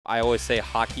I always say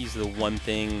hockey's the one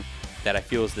thing that I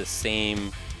feel is the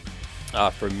same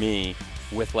for me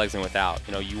with legs and without.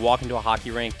 You walk into a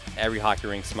hockey rink, every hockey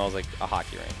rink smells like a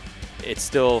hockey rink. It's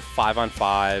still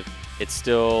 5-on-5. It's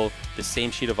still the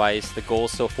same sheet of ice. The goal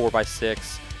is still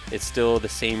 4x6. It's still the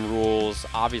same rules.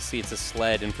 Obviously, it's a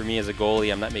sled, and for me as a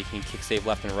goalie, I'm not making kick save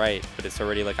left and right, but it's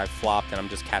already like I've flopped, and I'm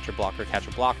just catcher, blocker.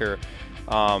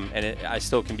 I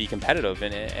still can be competitive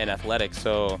in athletics.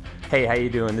 So, hey, how you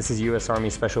doing? This is U.S. Army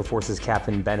Special Forces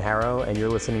Captain Ben Harrow, and you're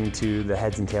listening to the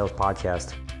Heads and Tails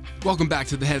podcast. Welcome back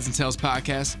to the Heads and Tails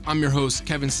podcast. I'm your host,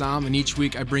 Kevin Som, and each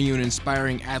week I bring you an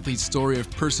inspiring athlete's story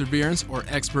of perseverance or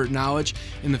expert knowledge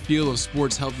in the field of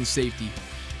sports health and safety.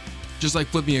 Just like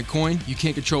flipping a coin, you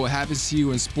can't control what happens to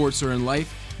you in sports or in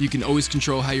life. You can always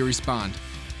control how you respond.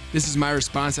 This is my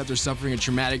response after suffering a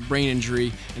traumatic brain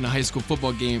injury in a high school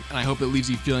football game, and I hope it leaves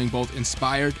you feeling both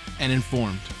inspired and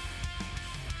informed.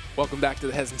 Welcome back to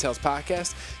the Heads and Tails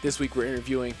podcast. This week we're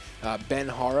interviewing Ben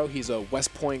Harrow. He's a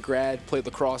West Point grad, played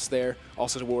lacrosse there,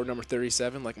 also wore number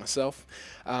 37 like myself.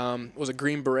 Was a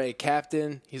Green Beret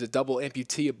captain. He's a double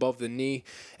amputee above the knee,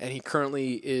 and he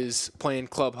currently is playing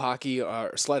club hockey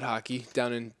or sled hockey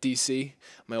down in D.C.,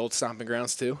 my old stomping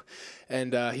grounds too.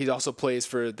 And he also plays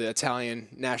for the Italian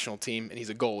national team, and he's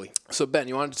a goalie. So, Ben,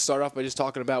 you wanted to start off by just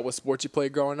talking about what sports you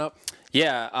played growing up?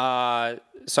 Yeah,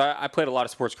 so I played a lot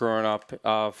of sports growing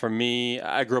up. For me,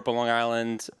 I grew up on Long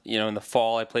Island. In the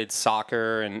fall, I played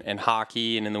soccer and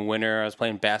hockey, and in the winter, I was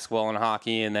playing basketball and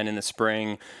hockey, and then in the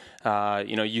spring,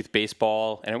 youth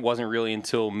baseball. And it wasn't really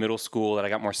until middle school that I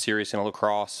got more serious in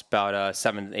lacrosse, about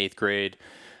 7th and 8th grade.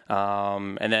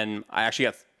 And then I actually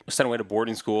got sent away to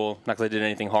boarding school, not because I did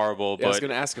anything horrible. Yeah, but I was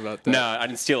going to ask about that. No, I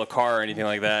didn't steal a car or anything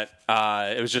like that.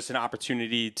 It was just an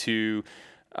opportunity to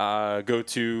go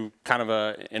to kind of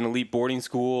an elite boarding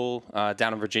school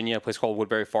down in Virginia, a place called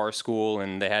Woodbury Forest School,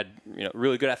 and they had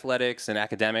really good athletics and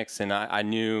academics. And I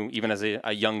knew even as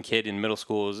a young kid in middle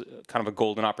school, it was kind of a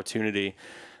golden opportunity.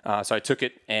 So I took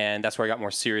it, and that's where I got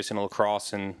more serious in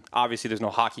lacrosse. And obviously, there's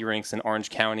no hockey rinks in Orange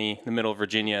County, in the middle of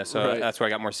Virginia, so That's where I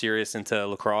got more serious into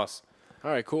lacrosse. All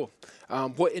right, cool.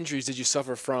 What injuries did you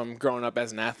suffer from growing up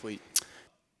as an athlete?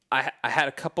 I had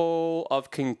a couple of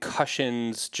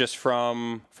concussions just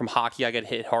from hockey. I got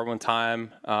hit hard one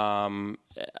time. I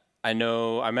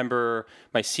remember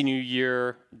my senior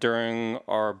year during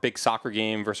our big soccer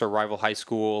game versus our rival high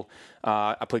school.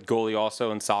 I played goalie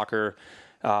also in soccer.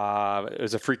 It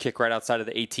was a free kick right outside of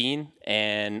the 18,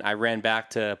 and I ran back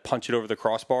to punch it over the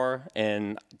crossbar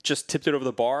and just tipped it over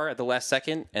the bar at the last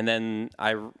second, and then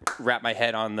I wrapped my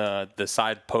head on the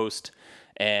side post,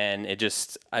 and I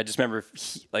just remember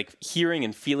hearing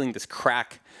and feeling this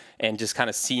crack and just kind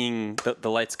of seeing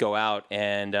the lights go out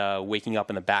and waking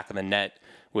up in the back of the net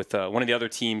with one of the other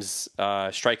team's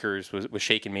strikers was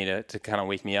shaking me to kind of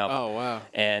wake me up. Oh, wow.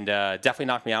 And definitely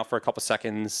knocked me out for a couple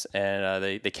seconds, and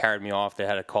they carried me off. They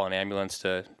had to call an ambulance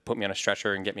to put me on a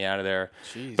stretcher and get me out of there.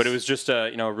 Jeez. But it was just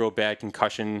a real bad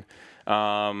concussion.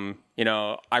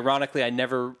 Ironically, I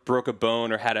never broke a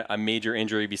bone or had a major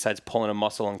injury besides pulling a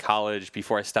muscle in college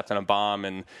before I stepped on a bomb,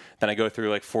 and then I go through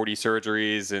like 40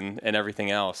 surgeries and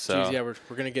everything else. So. Jeez, yeah, we're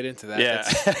going to get into that. Yeah.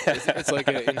 It's like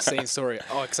an insane story.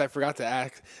 Oh, because I forgot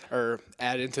to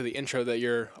add into the intro that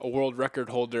you're a world record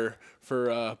holder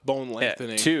for bone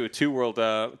lengthening. Yeah,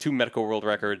 two medical world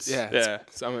records. Yeah.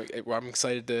 So I'm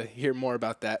excited to hear more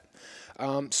about that.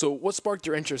 So what sparked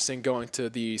your interest in going to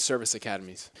the service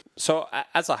academies? So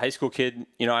as a high school kid,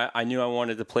 I knew I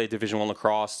wanted to play Division I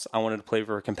lacrosse. I wanted to play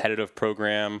for a competitive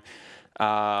program.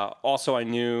 Also, I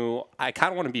knew I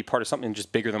kind of want to be part of something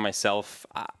just bigger than myself.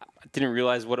 I didn't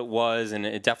realize what it was, and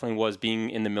it definitely was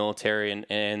being in the military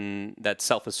and that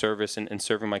selfless service and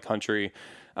serving my country.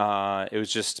 It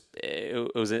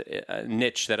was a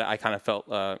niche that I kind of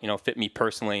felt, fit me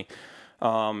personally.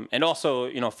 And also,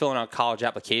 filling out college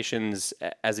applications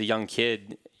as a young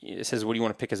kid, it says, what do you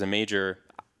want to pick as a major?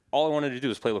 All I wanted to do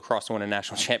was play lacrosse and win a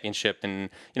national championship and,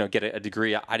 get a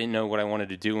degree. I didn't know what I wanted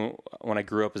to do when I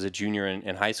grew up as a junior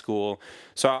in high school.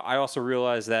 So I also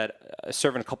realized that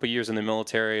serving a couple years in the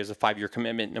military is a 5-year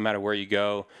commitment no matter where you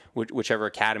go, whichever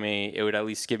academy, it would at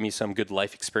least give me some good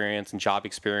life experience and job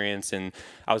experience. And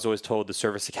I was always told the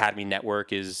Service Academy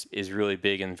network is really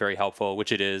big and very helpful,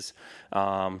 which it is.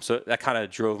 So that kind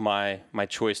of drove my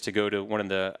choice to go to one of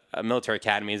the military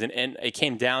academies. And it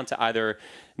came down to either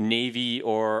Navy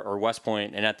or West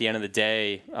Point, and at the end of the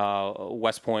day,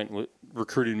 West Point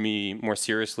recruited me more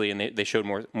seriously, and they showed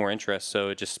more interest. So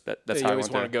it just that's how I went. You always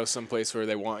want to go someplace where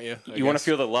they want you. You want to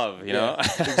feel the love, you know.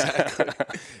 Exactly.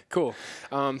 Cool.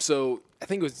 So I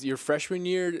think it was your freshman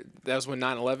year. That was when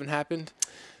 9/11 happened.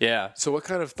 Yeah. So what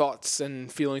kind of thoughts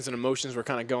and feelings and emotions were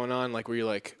kind of going on? Like, were you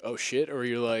like, oh shit, or were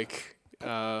you like,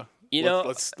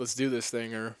 let's do this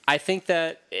thing? Or I think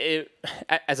that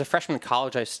as a freshman in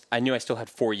college, I knew I still had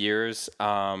 4 years. It's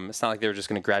not like they were just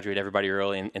going to graduate everybody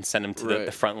early and send them to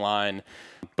the front line.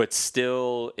 But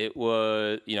still, it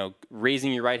was,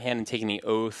 raising your right hand and taking the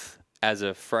oath as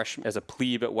a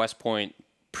plebe at West Point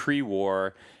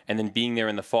pre-war, and then being there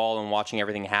in the fall and watching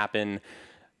everything happen.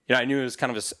 I knew it was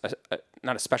kind of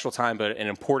not a special time, but an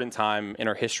important time in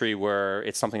our history where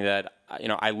it's something that,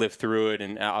 I lived through it,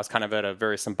 and I was kind of at a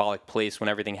very symbolic place when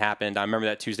everything happened. I remember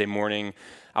that Tuesday morning,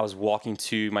 I was walking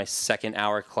to my second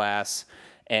hour class,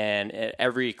 and at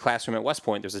every classroom at West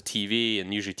Point, there's a TV,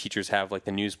 and usually teachers have like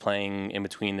the news playing in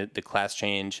between the class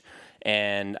change.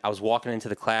 And I was walking into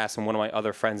the class, and one of my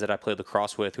other friends that I played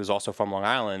lacrosse with, who's also from Long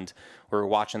Island, we were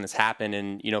watching this happen.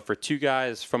 And, for two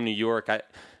guys from New York,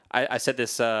 I said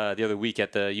this the other week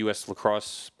at the U.S.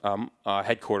 Lacrosse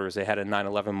headquarters. They had a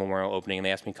 9/11 memorial opening, and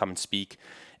they asked me to come and speak.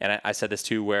 And I said this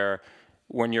too, where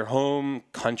when your home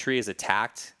country is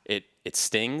attacked, it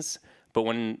stings. But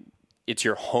when it's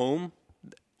your home,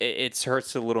 it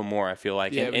hurts a little more, I feel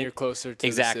like. Yeah, when you're closer to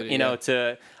exactly. the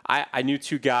city. I knew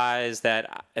two guys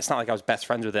that it's not like I was best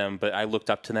friends with them, but I looked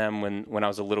up to them when I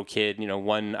was a little kid.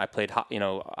 One I played,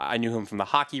 I knew him from the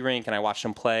hockey rink and I watched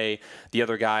him play. The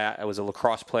other guy, I was a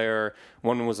lacrosse player.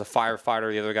 One was a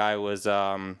firefighter. The other guy was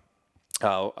a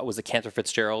Cantor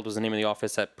Fitzgerald was the name of the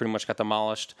office that pretty much got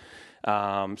demolished.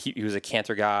 He was a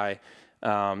Cantor guy.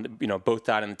 Both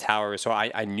died in the tower. So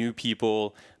I knew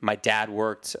people. My dad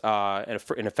worked in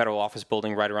a federal office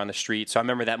building right around the street. So I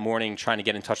remember that morning trying to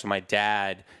get in touch with my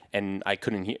dad, and I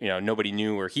couldn't, nobody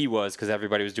knew where he was because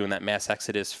everybody was doing that mass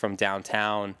exodus from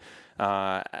downtown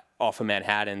off of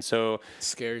Manhattan. So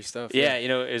scary stuff. Yeah,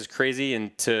 it was crazy,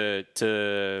 and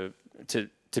to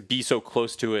be so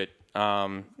close to it.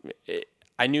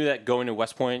 I knew that going to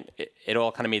West Point, it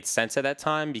all kind of made sense at that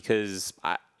time because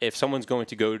if someone's going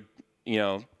to go, I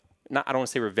don't want to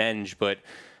say revenge, but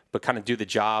kind of do the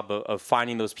job of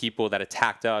finding those people that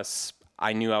attacked us,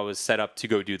 I knew I was set up to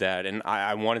go do that, and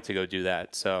I wanted to go do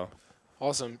that. So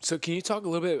awesome. So can you talk a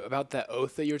little bit about that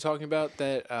oath that you were talking about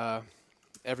that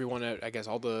everyone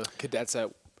all the cadets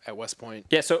at West Point?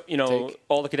 Yeah, so,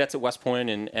 all the cadets at West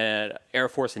Point and at Air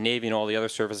Force and Navy and all the other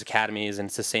service academies, and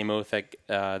it's the same oath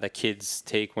that kids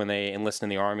take when they enlist in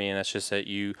the Army, and that's just that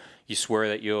you swear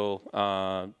that you'll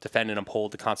defend and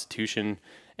uphold the Constitution,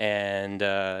 and,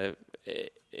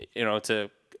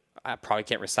 I probably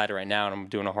can't recite it right now, and I'm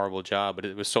doing a horrible job, but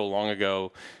it was so long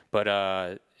ago,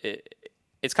 but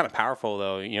it's kind of powerful,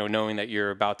 though, knowing that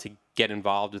you're about to get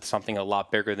involved with something a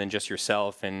lot bigger than just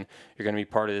yourself, and you're going to be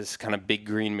part of this kind of big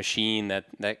green machine that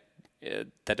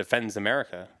defends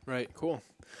America. Right. Cool.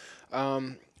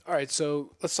 All right. So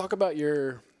let's talk about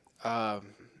your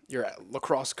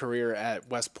lacrosse career at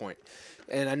West Point.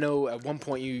 And I know at one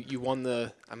point you won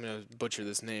I'm going to butcher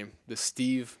this name, the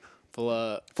Steve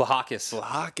Vlahakis.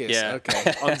 Yeah.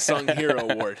 Okay. Unsung Hero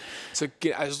Award. So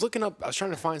I was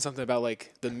trying to find something about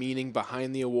like the meaning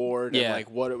behind the award and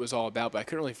like what it was all about, but I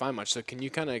couldn't really find much. So can you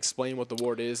kind of explain what the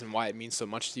award is and why it means so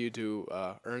much to you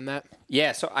to earn that?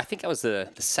 Yeah. So I think I was the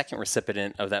second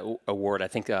recipient of that award. I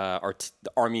think the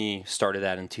Army started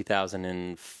that in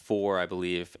 2004, I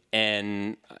believe.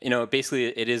 And, basically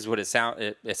it is what it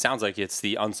sounds like. It's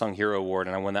the Unsung Hero Award,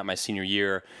 and I won that my senior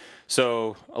year.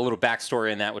 So a little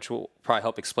backstory in that, which will probably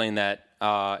help explain that.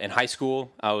 In high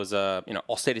school, I was a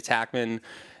all-state attackman,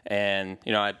 and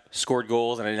I scored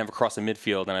goals, and I never crossed the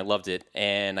midfield, and I loved it.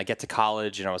 And I get to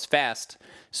college, and I was fast.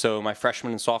 So my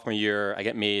freshman and sophomore year, I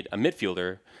get made a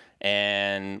midfielder,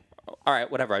 and all right,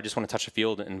 whatever. I just want to touch the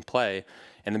field and play.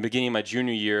 In the beginning of my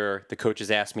junior year, the coaches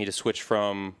asked me to switch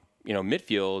from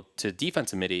midfield to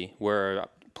defensive midi, where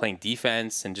playing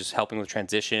defense and just helping with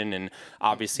transition, and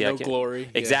obviously glory.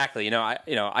 Exactly.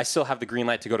 I still have the green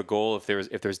light to go to goal if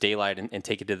there's daylight and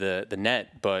take it to the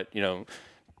net, but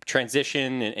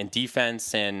transition and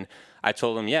defense, and I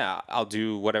told him, I'll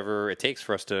do whatever it takes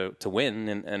for us to win,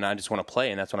 and I just want to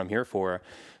play, and that's what I'm here for.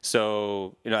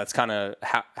 So that's kind of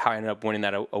how I ended up winning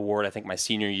that award. I think my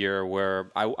senior year,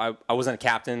 where I wasn't a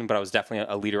captain, but I was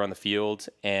definitely a leader on the field,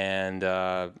 and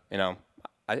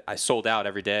I sold out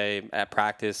every day at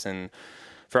practice and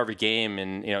for every game.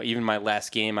 And, even my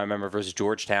last game, I remember versus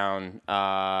Georgetown,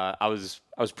 I was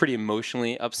pretty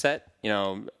emotionally upset,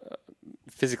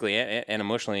 physically and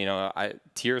emotionally,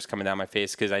 tears coming down my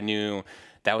face because I knew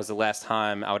that was the last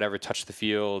time I would ever touch the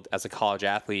field as a college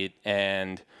athlete.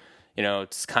 And,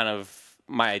 it's kind of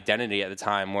my identity at the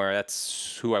time, where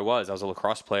that's who I was. I was a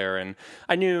lacrosse player, and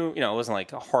I knew, I wasn't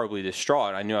like horribly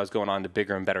distraught. I knew I was going on to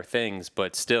bigger and better things,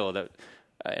 but still that,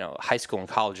 high school and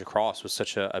college lacrosse was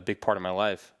such a big part of my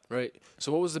life. Right.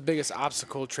 So what was the biggest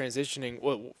obstacle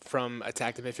transitioning from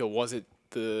attack to midfield? Was it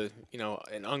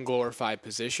an unglorified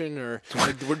position, or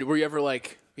were you ever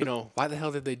like, why the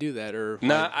hell did they do that? Or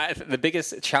no, the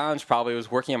biggest challenge probably was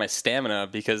working on my stamina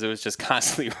because it was just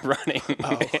constantly running.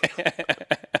 Oh.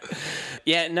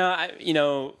 Yeah,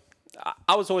 no,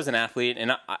 I was always an athlete,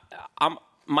 and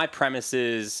my premise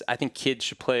is I think kids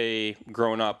should play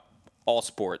growing up all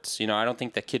sports. I don't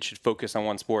think that kids should focus on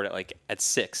one sport at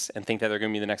 6 and think that they're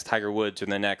going to be the next Tiger Woods or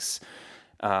the next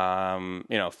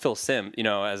Phil Sim,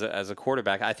 as a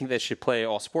quarterback. I think they should play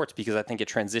all sports because I think it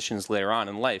transitions later on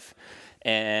in life.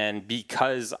 And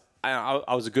because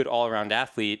I was a good all-around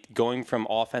athlete, going from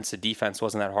offense to defense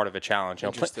wasn't that hard of a challenge.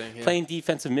 Playing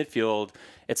defensive midfield,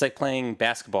 it's like playing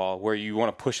basketball where you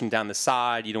want to push them down the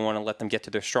side. You don't want to let them get to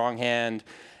their strong hand.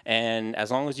 And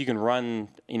as long as you can run,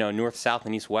 north, south,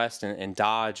 and east, west and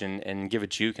dodge and give a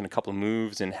juke and a couple of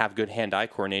moves and have good hand-eye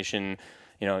coordination,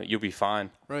 you'll be fine.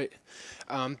 Right.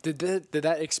 Did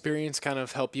that experience kind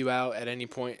of help you out at any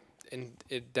point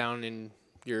down in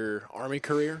your Army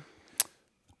career?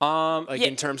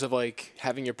 In terms of like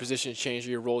having your position change or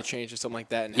your role change or something like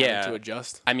that and having to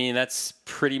adjust? I mean, that's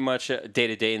pretty much day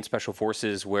to day in Special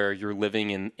Forces where you're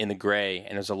living in the gray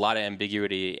and there's a lot of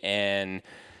ambiguity and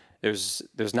there's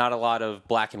not a lot of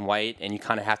black and white, and you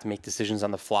kind of have to make decisions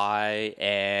on the fly,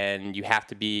 and you have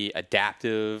to be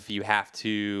adaptive. You have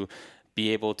to be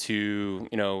able to,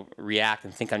 react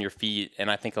and think on your feet.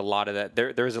 And I think a lot of that,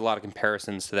 there's a lot of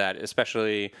comparisons to that,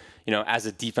 especially, as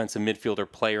a defensive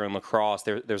midfielder player in lacrosse,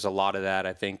 there's a lot of that,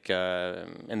 I think,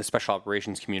 in the special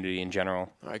operations community in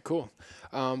general. All right, cool.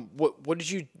 Why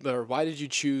did you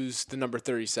choose the number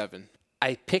 37?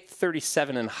 I picked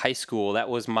 37 in high school. That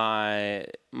was my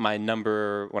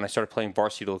number when I started playing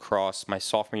varsity lacrosse, my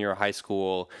sophomore year of high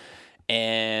school.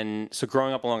 And so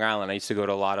growing up on Long Island, I used to go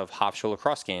to a lot of Hofstra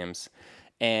lacrosse games.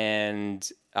 And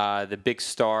the big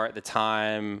star at the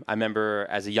time, I remember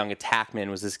as a young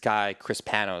attackman, was this guy, Chris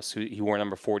Panos, who he wore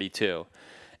number 42.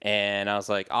 And I was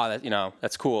like,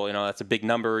 that's cool. That's a big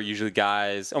number. Usually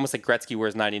guys, almost like Gretzky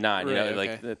wears 99,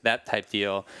 like that type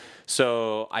deal.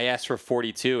 So I asked for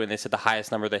 42, and they said the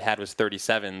highest number they had was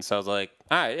 37. So I was like,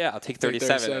 all right, yeah, I'll take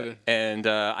 37. And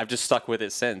I've just stuck with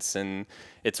it since. And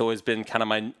it's always been kind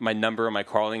of my number, my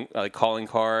calling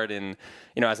card. And,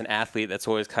 as an athlete, that's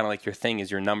always kind of like your thing is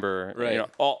your number. Right.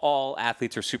 All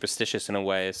athletes are superstitious in a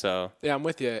way. So yeah, I'm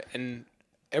with you. And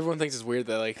everyone thinks it's weird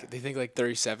that they think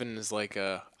 37 is like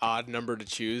a odd number to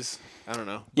choose. I don't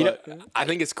know. But I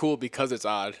think it's cool because it's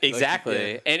odd.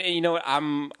 Exactly. And you know what,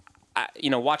 I'm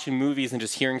watching movies and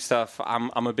just hearing stuff,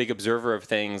 I'm a big observer of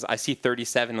things. I see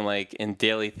 37 in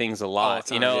daily things a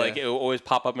lot. It will always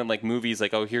pop up in movies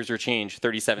like, oh, here's your change,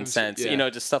 37 cents. Yeah.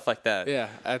 Just stuff like that. Yeah,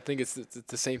 I think it's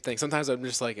the same thing. Sometimes I'm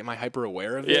just like, am I hyper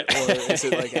aware of it, or is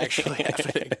it actually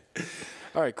happening?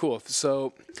 All right, cool.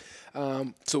 So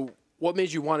what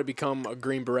made you want to become a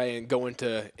Green Beret and go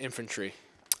into infantry?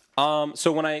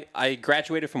 So when I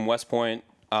graduated from West Point,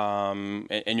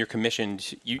 and you're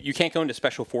commissioned, you can't go into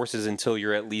Special Forces until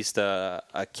you're at least a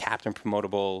captain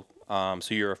promotable,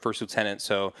 so you're a first lieutenant.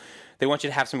 So they want you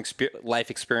to have some life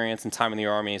experience and time in the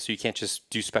Army, so you can't just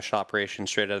do special operations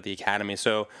straight out of the academy.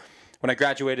 So when I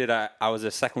graduated, I was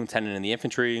a second lieutenant in the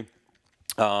infantry.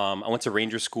 I went to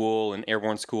Ranger School and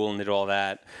Airborne School and did all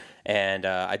that. And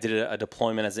I did a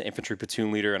deployment as an infantry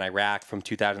platoon leader in Iraq from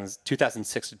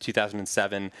 2006 to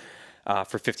 2007.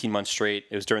 For 15 months straight.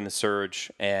 It was during the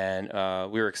surge, and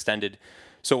we were extended.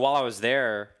 So while I was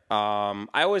there,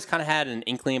 I always kind of had an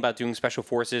inkling about doing special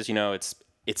forces.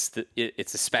 It's the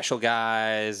special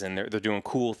guys, and they're doing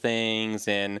cool things,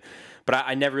 but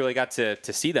I never really got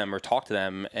to see them or talk to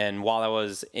them. And while I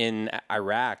was in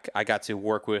Iraq, I got to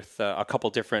work with a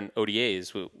couple different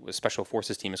ODAs. A special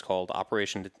forces team is called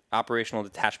Operational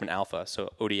Detachment Alpha,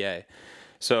 so ODA.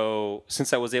 So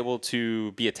since I was able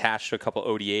to be attached to a couple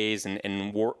ODAs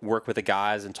and work with the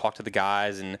guys and talk to the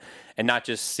guys and not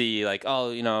just see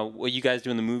what you guys do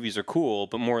in the movies are cool,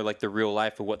 but more like the real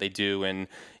life of what they do. And,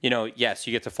 yes,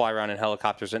 you get to fly around in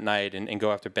helicopters at night and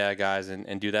go after bad guys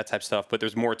and do that type of stuff, but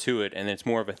there's more to it, and it's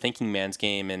more of a thinking man's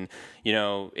game. And,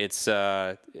 it's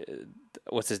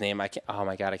what's his name? I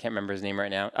can't remember his name right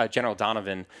now. General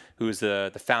Donovan, who is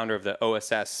the founder of the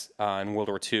OSS in World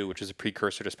War II, which is a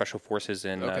precursor to Special Forces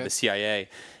in the CIA.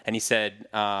 And he said,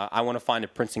 I want to find a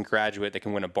Princeton graduate that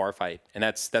can win a bar fight. And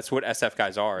that's what SF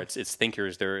guys are. It's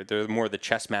thinkers. They're more the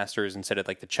chess masters instead of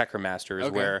the checker masters,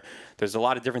 where there's a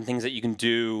lot of different things that you can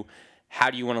do. How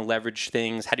do you want to leverage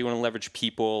things? How do you want to leverage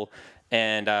people?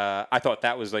 And I thought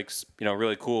that was like,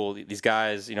 really cool. These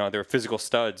guys, they're physical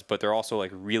studs, but they're also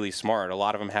like really smart. A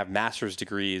lot of them have master's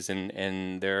degrees,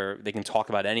 and they can talk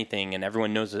about anything, and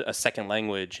everyone knows a second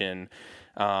language, and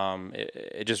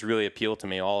it just really appealed to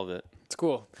me, all of it. It's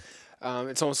cool.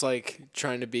 It's almost like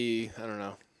trying to be, I don't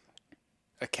know,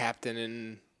 a captain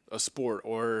in a sport,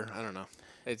 or I don't know.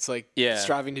 It's like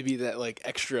striving to be that like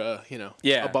extra,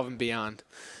 above and beyond.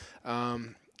 All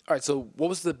right. So what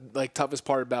was the like toughest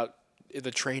part about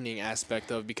the training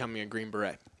aspect of becoming a Green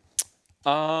Beret?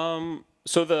 So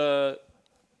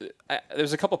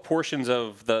there's a couple portions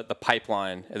of the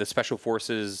pipeline, the Special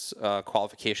Forces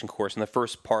qualification course, and the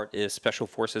first part is Special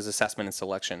Forces assessment and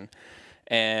selection.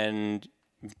 And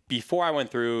before I went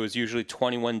through, it was usually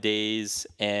 21 days,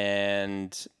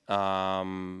 and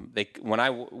when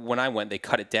I went, they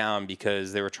cut it down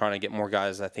because they were trying to get more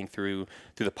guys, I think, through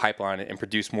the pipeline and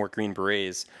produce more Green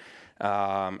Berets.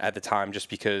 At the time, just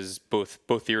because both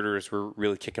theaters were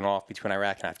really kicking off between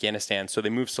Iraq and Afghanistan. So they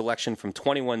moved selection from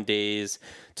 21 days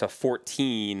to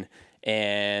 14,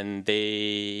 and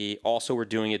they also were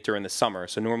doing it during the summer.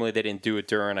 So normally they didn't do it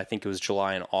during, I think it was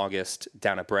July and August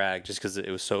down at Bragg, just because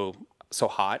it was so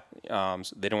hot. So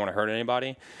they didn't want to hurt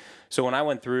anybody. So when I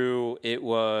went through, it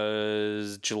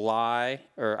was July,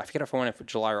 or I forget if I went for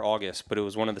July or August, but it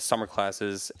was one of the summer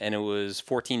classes, and it was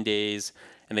 14 days,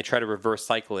 and they tried to reverse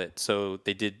cycle it. So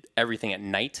they did everything at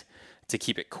night to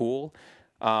keep it cool,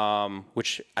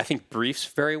 which I think briefs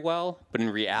very well, but in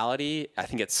reality, I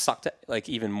think it sucked like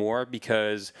even more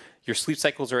because your sleep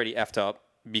cycle's already effed up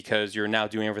because you're now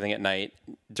doing everything at night.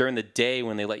 During the day,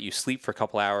 when they let you sleep for a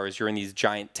couple hours, you're in these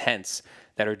giant tents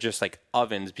that are just like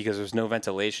ovens because there's no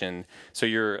ventilation. So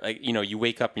you're like, you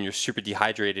wake up and you're super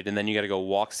dehydrated, and then you got to go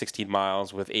walk 16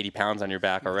 miles with 80 pounds on your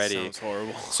back already. That sounds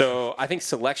horrible. So I think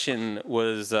selection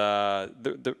was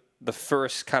the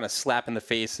first kind of slap in the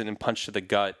face and punch to the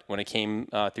gut when it came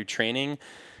through training.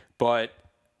 But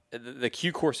the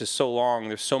Q course is so long.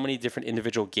 There's so many different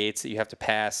individual gates that you have to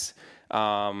pass.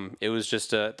 It was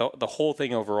just the whole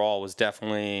thing overall was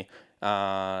definitely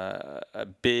a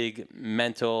big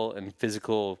mental and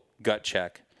physical gut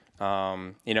check.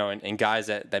 And guys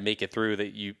that make it through,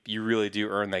 that you really do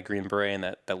earn that Green Beret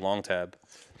and that long tab.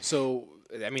 So,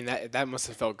 I mean, that must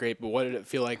have felt great, but what did it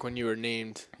feel like when you were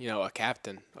named, a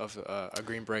captain of a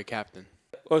Green Beret captain?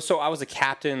 Oh, so I was a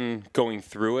captain going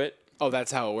through it. Oh,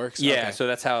 that's how it works? Yeah, okay. So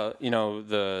that's how,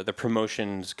 the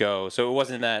promotions go. So it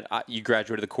wasn't that you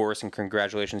graduated the course and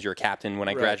congratulations, you're a captain. When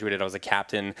I graduated, I was a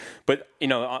captain. But,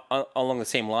 along the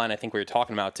same line, I think what you're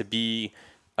talking about, to be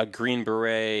a Green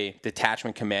Beret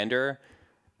detachment commander,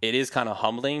 it is kind of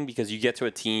humbling because you get to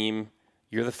a team,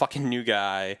 you're the fucking new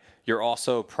guy. You're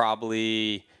also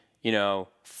probably,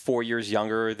 4 years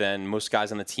younger than most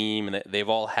guys on the team, and they've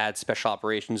all had special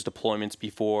operations deployments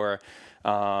before.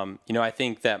 I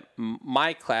think that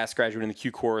my class graduating the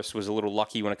Q course was a little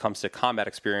lucky when it comes to combat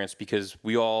experience because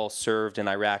we all served in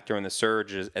Iraq during the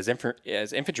surge as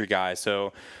infantry guys.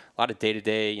 So a lot of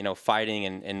day-to-day, fighting,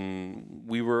 and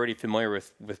we were already familiar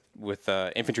with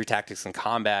infantry tactics and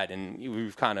combat, and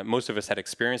most of us had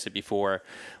experienced it before,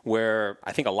 where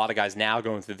I think a lot of guys now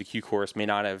going through the Q course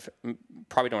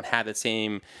probably don't have that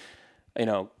same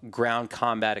ground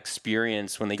combat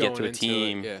experience when they get to a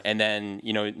team. And then,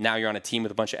 now you're on a team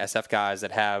with a bunch of SF guys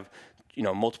that have,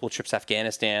 multiple trips to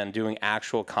Afghanistan doing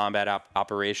actual combat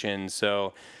operations.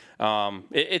 So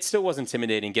it still was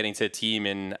intimidating getting to a team,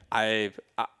 and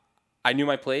I knew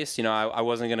my place. I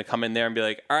wasn't going to come in there and be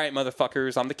like, all right,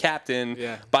 motherfuckers, I'm the captain.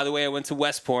 Yeah. By the way, I went to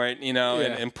West Point,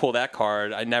 and pull that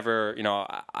card. I never,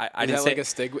 I didn't say. Is that like a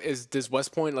stigma? Does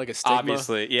West Point like a stigma?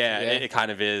 Obviously, yeah. It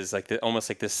kind of is like almost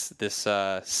like this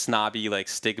snobby like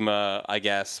stigma, I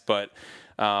guess. But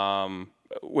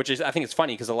which is, I think it's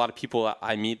funny because a lot of people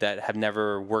I meet that have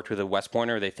never worked with a West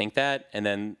Pointer, they think that, and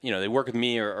then they work with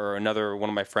me or another one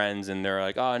of my friends, and they're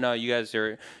like, oh no, you guys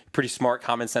are pretty smart,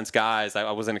 common sense guys. I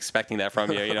wasn't expecting that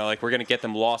from you. Like we're gonna get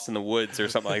them lost in the woods or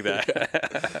something like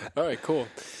that. All right, cool.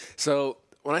 So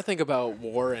when I think about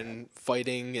war and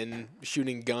fighting and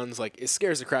shooting guns, like it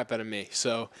scares the crap out of me.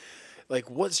 So like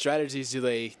what strategies do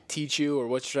they teach you, or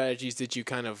what strategies did you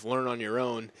kind of learn on your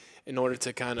own in order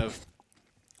to kind of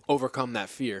overcome that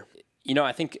fear?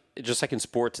 I think just like in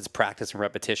sports, it's practice and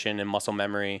repetition and muscle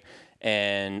memory.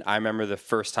 And I remember the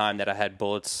first time that I had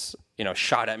bullets,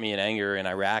 shot at me in anger in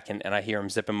Iraq, and I hear them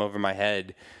zip them over my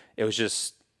head. It was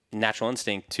just natural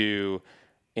instinct to,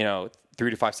 3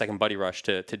 to 5 second buddy rush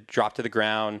to drop to the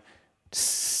ground,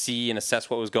 see and assess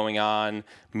what was going on,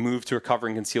 move to a cover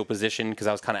and conceal position because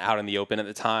I was kind of out in the open at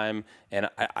the time, and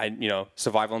I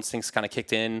survival instincts kind of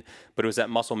kicked in. But it was that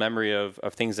muscle memory of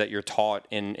things that you're taught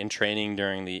in training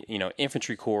during the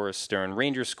infantry course, during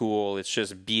Ranger school. It's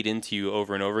just beat into you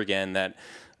over and over again that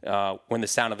when the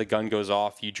sound of the gun goes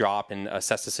off, you drop and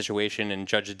assess the situation and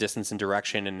judge the distance and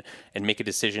direction and make a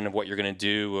decision of what you're going to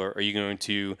do. Or are you going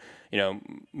to,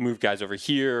 move guys over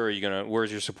here? Or are you going to,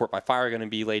 where's your support by fire going to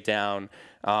be laid down?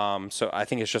 So I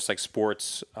think it's just like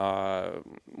sports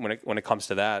when it comes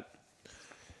to that.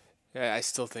 Yeah, I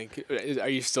still think. Are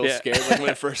you still scared when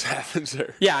it first happens?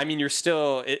 Or? Yeah, I mean, it's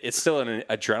still an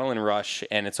adrenaline rush,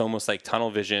 and it's almost like tunnel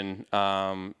vision.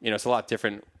 It's a lot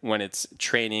different when it's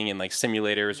training and like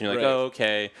simulators. And you're like, oh,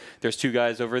 okay, there's two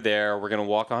guys over there. We're gonna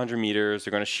walk 100 meters.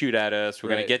 They're gonna shoot at us. We're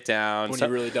gonna get down. When you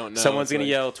really don't know, someone's gonna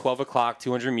yell 12 o'clock,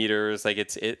 200 meters. Like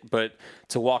but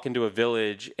to walk into a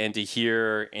village and to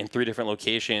hear in 3 different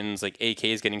locations like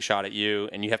AKs getting shot at you,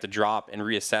 and you have to drop and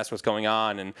reassess what's going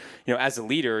on. And as a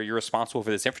leader, you're responsible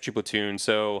for this infantry platoon,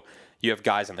 so you have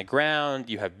guys on the ground,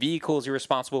 you have vehicles you're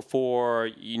responsible for,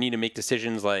 you need to make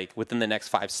decisions like within the next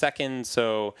 5 seconds.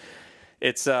 So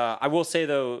it's I will say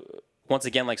though, once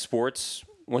again, like sports,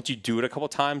 once you do it a couple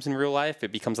times in real life,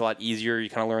 it becomes a lot easier. You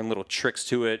kind of learn little tricks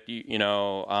to it,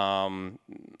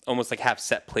 almost like have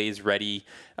set plays ready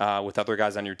with other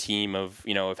guys on your team of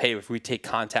hey, if we take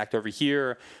contact over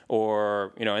here,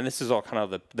 or and this is all kind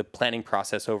of the planning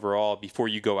process overall before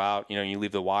you go out. You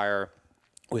leave the wire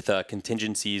with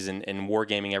contingencies and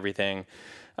wargaming everything.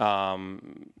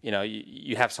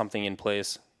 You have something in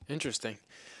place. Interesting.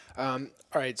 All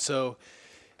right, so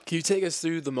can you take us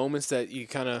through the moments that you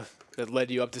that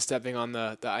led you up to stepping on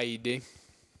the IED?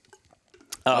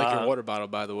 I like your water bottle,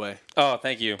 by the way. Oh,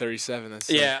 thank you. 37.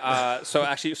 That's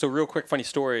so real quick, funny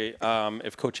story.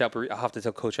 If Coach I'll have to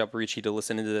tell Coach Alberici to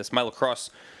listen into this. My lacrosse,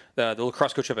 the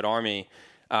lacrosse coach up at Army,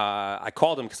 I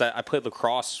called him because I played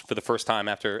lacrosse for the first time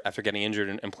after getting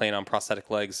injured and playing on prosthetic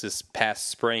legs this past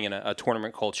spring in a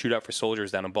tournament called Shootout for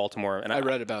Soldiers down in Baltimore. And I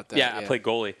read about that. Yeah, I played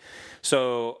goalie.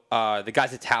 So the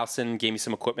guys at Towson gave me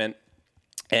some equipment.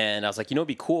 And I was like, it'd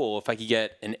be cool if I could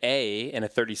get an A and a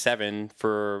 37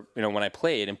 for, when I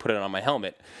played and put it on my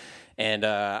helmet. And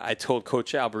I told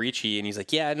Coach Alberici, and he's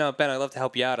like, yeah, no, Ben, I'd love to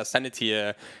help you out. I'll send it to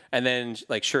you. And then,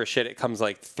 like, sure as shit, it comes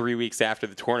like 3 weeks after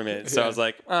the tournament. So I was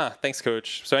like, thanks,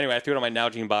 Coach. So anyway, I threw it on my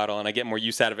Nalgene bottle, and I get more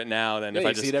use out of it now than if I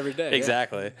just see it every day.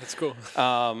 Exactly. Yeah. That's cool.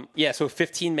 So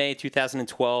 15 May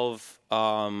 2012,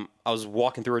 I was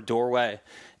walking through a doorway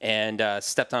and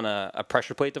stepped on a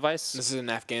pressure plate device. This is in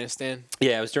Afghanistan?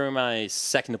 Yeah, it was during my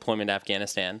second deployment to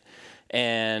Afghanistan.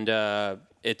 And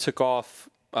it took off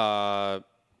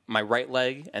my right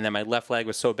leg, and then my left leg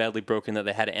was so badly broken that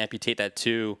they had to amputate that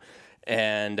too.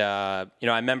 And I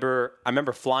remember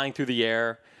flying through the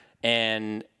air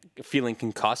and feeling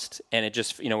concussed, and it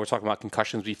just we're talking about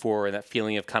concussions before, and that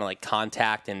feeling of kind of like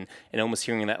contact and almost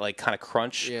hearing that like kind of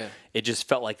crunch. Yeah. It just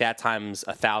felt like that times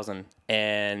 1,000.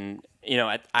 And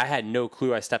I had no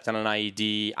clue. I stepped on an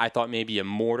IED. I thought maybe a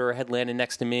mortar had landed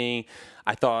next to me.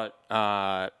 I thought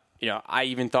I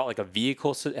even thought like a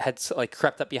vehicle had like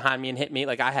crept up behind me and hit me.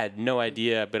 Like I had no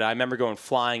idea, but I remember going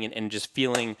flying and just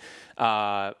feeling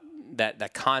that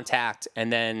contact,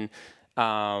 and then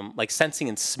like sensing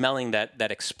and smelling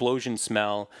that explosion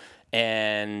smell,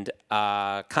 and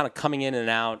kind of coming in and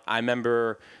out. I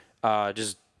remember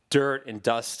just dirt and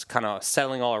dust kind of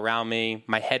settling all around me.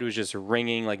 My head was just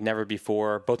ringing like never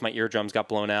before. Both my eardrums got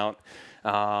blown out. Do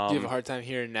you have a hard time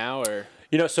hearing now, or?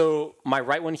 So my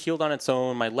right one healed on its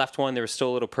own. My left one, there was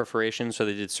still a little perforation, so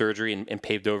they did surgery and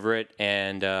paved over it,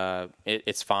 and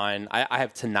it's fine. I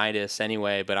have tinnitus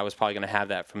anyway, but I was probably going to have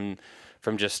that from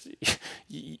just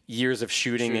years of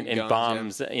shooting and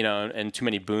bombs, and too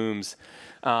many booms.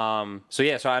 So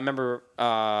I remember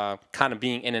kind of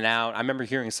being in and out. I remember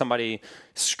hearing somebody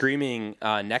screaming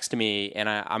next to me, and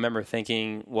I remember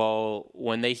thinking, well,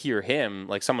 when they hear him,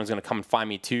 like someone's going to come and find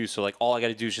me too. So like all I got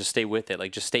to do is just stay with it,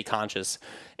 like just stay conscious.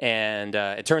 And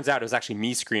it turns out it was actually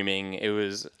me screaming. It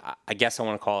was, I guess I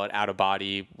want to call it out of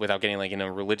body without getting like in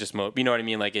a religious mode. You know what I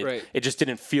mean? Like it just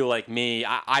didn't feel like me.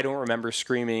 I don't remember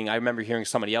screaming. I remember hearing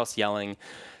somebody else yelling.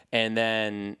 And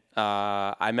then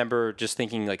I remember just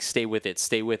thinking, like, stay with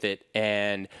it.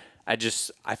 And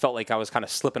I felt like I was kind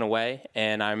of slipping away.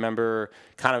 And I remember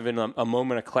kind of in a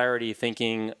moment of clarity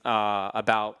thinking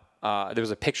about there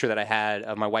was a picture that I had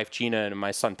of my wife, Gina, and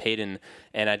my son, Peyton.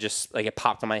 And I just, like, it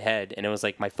popped in my head. And it was,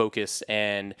 like, my focus.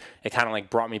 And it kind of, like,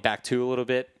 brought me back to a little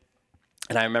bit.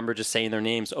 And I remember just saying their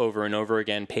names over and over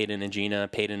again, Peyton and Gina,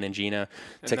 Peyton and Gina,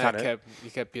 to kind of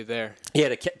kept you there.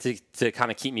 Yeah, to kind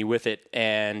of keep me with it.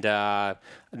 And then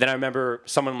I remember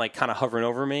someone like kind of hovering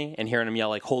over me and hearing him yell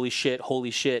like, holy shit,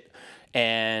 holy shit.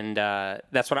 And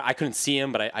that's when I couldn't see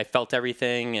him, but I felt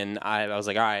everything. And I was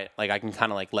like, all right, like I can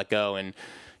kind of like let go. And,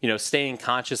 staying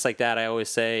conscious like that, I always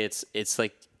say it's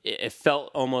like, it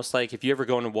felt almost like if you ever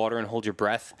go into water and hold your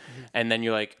breath, and then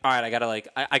you're like, all right,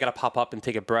 I gotta pop up and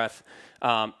take a breath.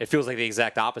 It feels like the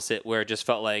exact opposite, where it just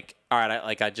felt like, all right,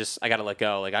 I gotta let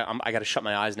go. Like I gotta shut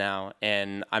my eyes now.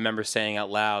 And I remember saying out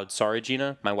loud, "Sorry,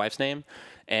 Gina," my wife's name,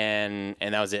 and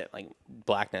that was it, like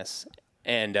blackness.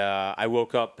 And I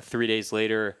woke up 3 days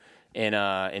later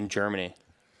in Germany.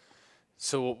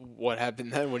 So what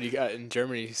happened then when you got in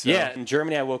Germany? So. Yeah, in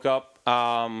Germany, I woke up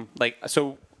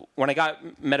when I got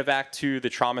medevac to the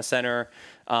trauma center,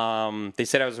 they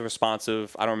said I was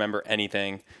responsive. I don't remember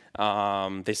anything.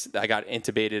 I got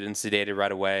intubated and sedated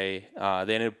right away.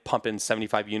 They ended up pumping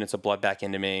 75 units of blood back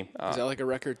into me. Is that like a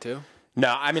record too?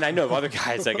 No, I mean, I know of other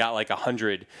guys that got like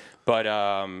 100, but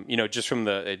just from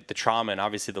the trauma and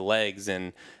obviously the legs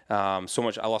and I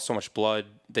lost so much blood.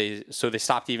 They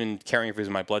stopped even caring if it was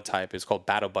my blood type. It's called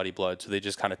battle buddy blood. So they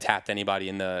just kind of tapped anybody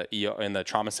in the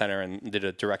trauma center and did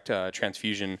a direct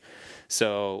transfusion.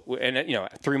 So and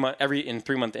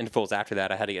 3-month intervals after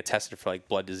that, I had to get tested for like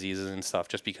blood diseases and stuff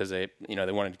just because they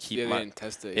wanted to keep they didn't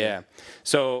test it. Yeah.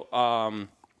 So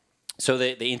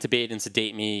they intubate and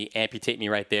sedate me, amputate me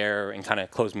right there, and kind of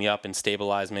close me up and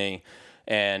stabilize me.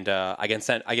 And I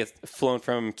get flown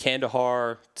from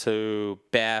Kandahar to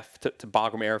Bath to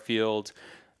Bagram Airfield,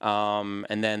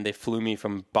 and then they flew me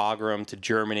from Bagram to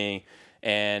Germany.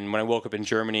 And when I woke up in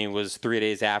Germany, it was 3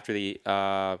 days after the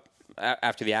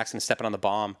accident, stepping on the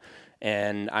bomb.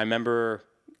 And I remember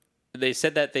they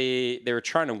said that they were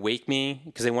trying to wake me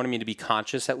because they wanted me to be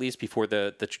conscious at least before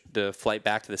the flight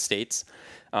back to the States.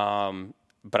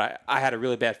 But I had a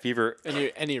really bad fever.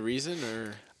 Any reason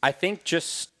or? I think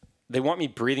just they want me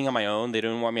breathing on my own. They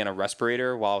didn't want me on a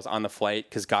respirator while I was on the flight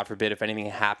because God forbid if anything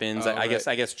happens. I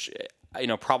guess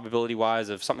probability wise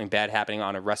of something bad happening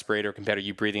on a respirator compared to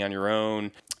you breathing on your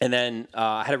own. And then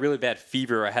I had a really bad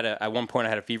fever. At one point I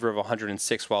had a fever of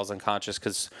 106 while I was unconscious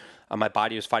because my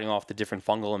body was fighting off the different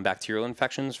fungal and bacterial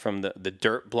infections from the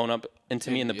dirt blown up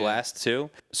into me in the blast too.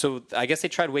 So I guess they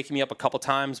tried waking me up a couple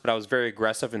times, but I was very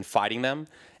aggressive in fighting them.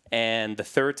 And the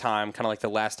third time, kind of like the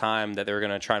last time that they were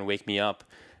going to try and wake me up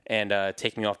and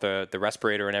take me off the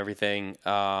respirator and everything,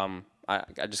 I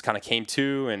just kind of came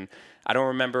to, and I don't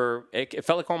remember. It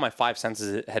felt like all my five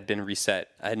senses had been reset.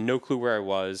 I had no clue where I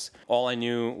was. All I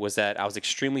knew was that I was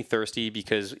extremely thirsty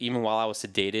because even while I was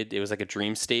sedated, it was like a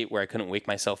dream state where I couldn't wake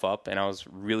myself up, and I was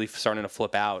really starting to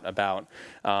flip out about,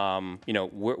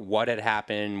 what had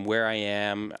happened, where I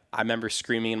am. I remember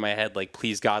screaming in my head like,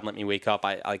 "Please God, let me wake up!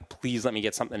 Please let me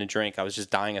get something to drink." I was just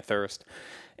dying of thirst,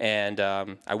 and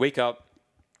I wake up,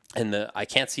 and I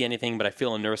can't see anything, but I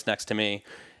feel a nurse next to me.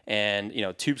 And,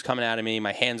 tubes coming out of me,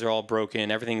 my hands are all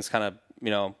broken, everything's kind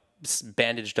of,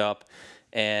 bandaged up.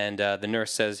 And the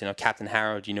nurse says, "Captain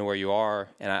Harrow, do you know where you are?"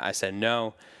 And I said,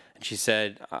 "No." And she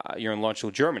said, "You're in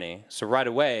Launchville, Germany." So right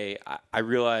away, I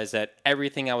realized that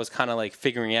everything I was kind of like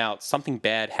figuring out, something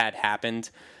bad had happened.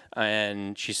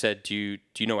 And she said, do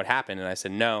you know what happened? And I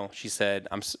said, "No." She said,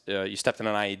 "You stepped in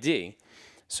an IED."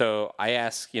 So I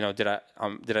asked, did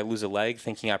I lose a leg?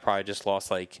 Thinking I probably just lost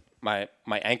like my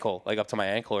ankle, like up to my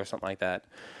ankle or something like that.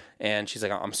 And she's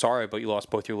like, "I'm sorry, but you lost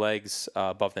both your legs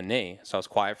above the knee." So I was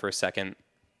quiet for a second.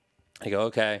 I go,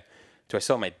 "Okay, do I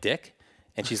still have my dick?"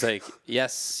 And she's like,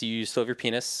 "Yes, you still have your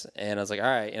penis." And I was like, "All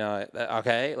right,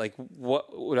 okay. Like, what?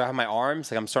 Do I have my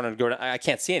arms? Like, I'm starting to go. I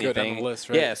can't see anything." Go down the list,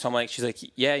 right? Yeah. So I'm like, she's like,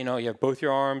 "Yeah, you have both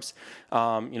your arms.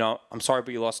 I'm sorry,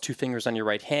 but you lost 2 fingers on your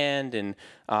right hand, and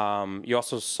you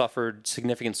also suffered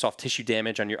significant soft tissue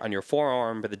damage on your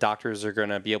forearm. But the doctors are going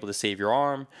to be able to save your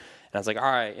arm." And I was like, "All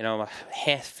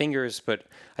right, fingers, but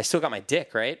I still got my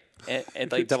dick, right?" And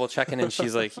like double checking, and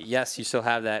she's like, "Yes, you still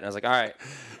have that." And I was like, "All right."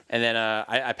 And then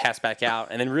I passed back out.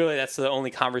 And then really that's the only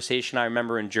conversation I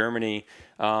remember in Germany.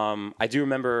 I do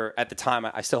remember at the time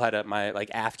I still had my like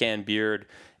Afghan beard,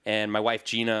 and my wife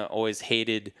Gina always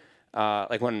hated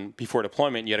when before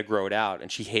deployment you had to grow it out,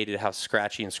 and she hated how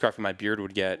scratchy and scruffy my beard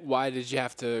would get. Why did you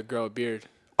have to grow a beard?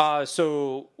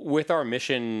 So with our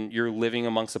mission, you're living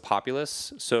amongst the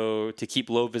populace. So to keep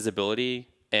low visibility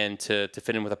and to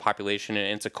fit in with the population,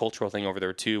 and it's a cultural thing over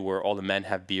there too, where all the men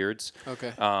have beards.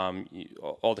 Okay.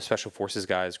 All the special forces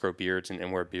guys grow beards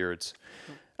and wear beards.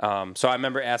 So I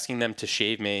remember asking them to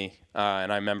shave me,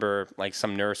 and I remember like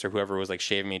some nurse or whoever was like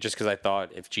shaving me, just because I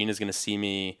thought if Gina's gonna see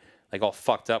me like all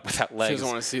fucked up without legs. She doesn't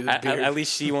want to see the beard. At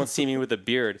least she won't see me with a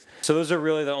beard. So those are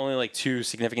really the only like two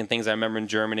significant things I remember in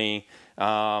Germany.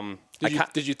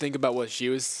 Did you think about what she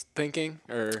was thinking,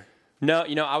 or? No,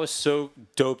 I was so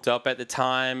doped up at the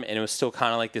time, and it was still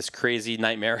kind of like this crazy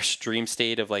nightmarish dream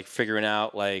state of like figuring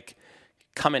out like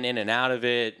coming in and out of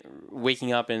it,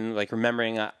 waking up and like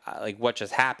remembering like what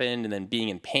just happened, and then being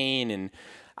in pain. And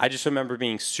I just remember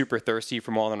being super thirsty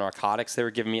from all the narcotics they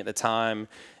were giving me at the time,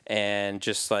 and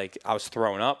just like I was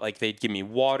throwing up. Like they'd give me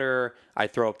water,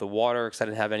 I'd throw up the water because I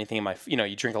didn't have anything in my.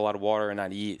 You drink a lot of water and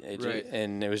not eat, Right.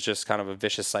 And it was just kind of a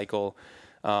vicious cycle.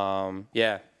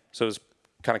 Yeah, so it was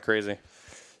kind of crazy.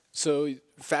 So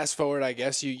fast forward, I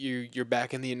guess you're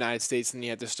back in the United States and you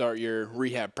had to start your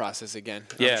rehab process again.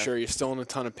 Yeah. I'm sure you're still in a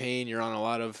ton of pain. You're on a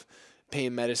lot of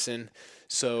pain medicine.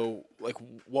 So like,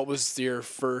 what was your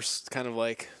first kind of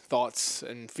like thoughts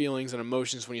and feelings and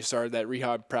emotions when you started that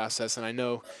rehab process? And I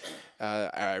know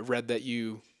I read that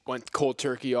you went cold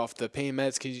turkey off the pain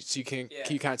meds. Can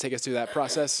you kind of take us through that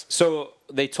process? So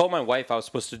they told my wife I was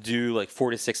supposed to do like 4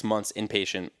 to 6 months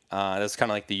inpatient. That's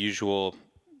kind of like the usual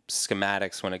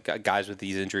schematics when guys with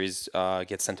these injuries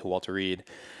get sent to Walter Reed.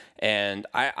 And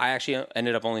I actually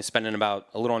ended up only spending about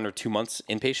a little under 2 months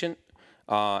inpatient.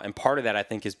 And part of that, I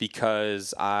think, is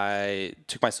because I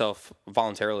took myself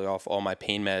voluntarily off all my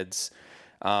pain meds.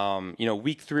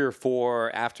 Week 3 or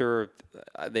 4 after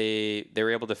they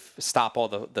were able to stop all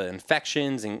the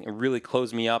infections and really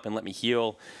close me up and let me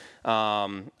heal.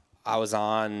 I was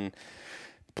on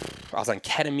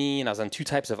ketamine. I was on 2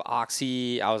 types of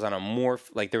oxy. I was on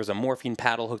there was a morphine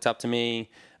paddle hooked up to me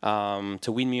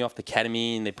to wean me off the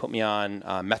ketamine. They put me on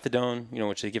methadone,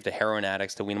 which they give to heroin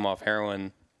addicts to wean them off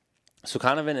heroin. So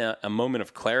kind of in a moment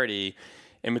of clarity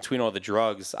in between all the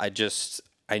drugs, I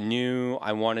knew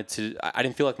I wanted to, I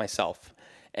didn't feel like myself.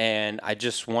 And I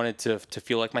just wanted to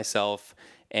feel like myself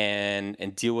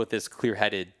and deal with this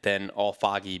clear-headed than all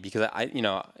foggy, because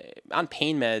on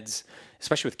pain meds,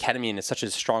 especially with ketamine, it's such a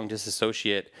strong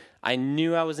disassociate. I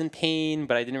knew I was in pain,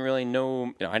 but I didn't really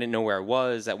know, I didn't know where I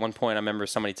was. At one point, I remember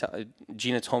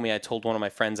Gina told me, I told one of my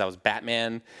friends I was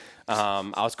Batman.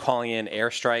 I was calling in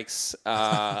airstrikes,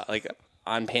 like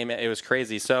on pain med. It was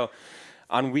crazy. So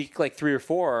on week like 3 or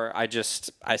 4,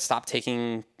 I stopped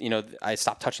taking, I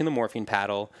stopped touching the morphine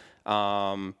paddle.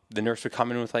 The nurse would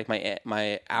come in with like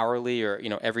my hourly, or,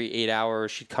 every 8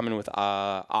 hours she'd come in with,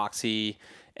 oxy.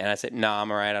 And I said, nah,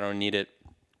 I'm all right. I don't need it.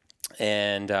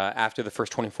 And after the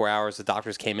first 24 hours, the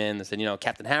doctors came in. They said,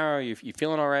 Captain Harrow, you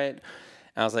feeling all right? And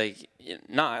I was like,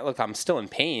 nah, look, I'm still in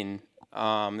pain.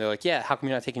 They're like, yeah, how come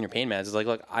you're not taking your pain meds? I was like,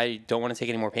 look, I don't want to take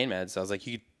any more pain meds. I was like,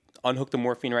 you could unhook the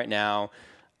morphine right now.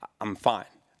 I'm fine.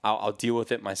 I'll deal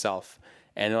with it myself.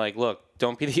 And they're like, look,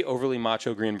 don't be the overly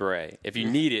macho Green Beret. If you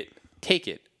need it, take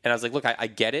it. And I was like, look, I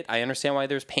get it. I understand why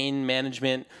there's pain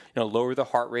management, lower the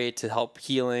heart rate to help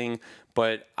healing.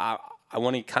 But I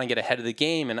want to kind of get ahead of the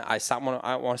game, and I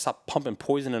want to stop pumping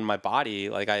poison in my body.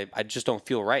 Like I just don't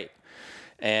feel right.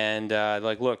 And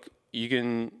like, look,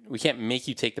 we can't make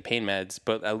you take the pain meds,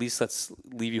 but at least let's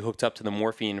leave you hooked up to the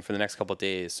morphine for the next couple of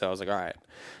days. So I was like, all right.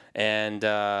 And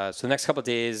so the next couple of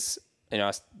days,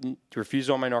 I refused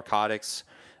all my narcotics,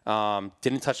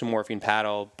 didn't touch the morphine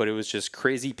paddle, but it was just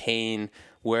crazy pain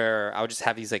where I would just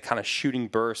have these like kind of shooting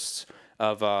bursts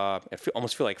of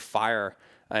almost feel like fire.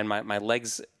 And my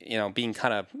legs, being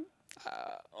kind of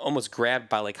almost grabbed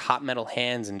by like hot metal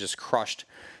hands and just crushed.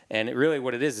 And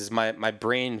what it is my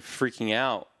brain freaking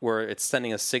out, where it's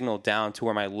sending a signal down to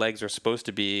where my legs are supposed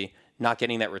to be, not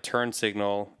getting that return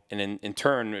signal. And in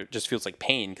turn, it just feels like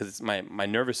pain because it's my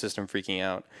nervous system freaking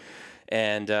out.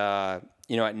 And,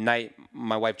 at night,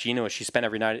 my wife Gina, she spent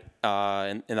every night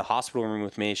in the hospital room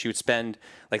with me. She would spend,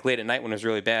 like late at night when it was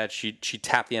really bad, she'd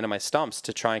tap the end of my stumps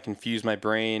to try and confuse my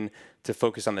brain to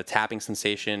focus on the tapping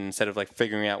sensation instead of like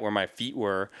figuring out where my feet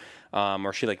were.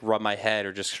 Or she'd like rub my head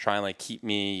or just try and like keep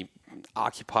me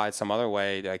occupied some other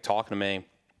way, like talking to me.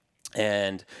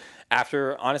 And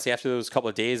after those couple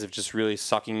of days of just really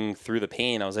sucking through the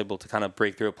pain, I was able to kind of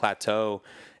break through a plateau.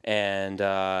 And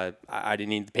I didn't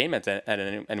need the pain meds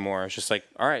anymore. I was just like,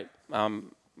 all right,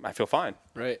 I feel fine.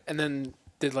 Right. And then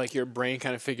did like your brain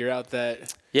kind of figure out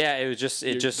that? Yeah, it was just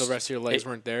the rest of your legs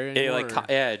weren't there anymore.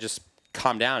 It just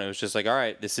calmed down. It was just like, all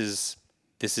right, this is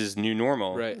new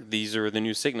normal. Right. These are the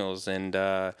new signals, and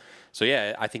so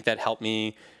yeah, I think that helped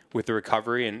me with the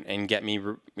recovery and get me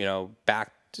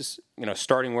back to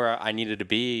starting where I needed to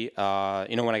be. When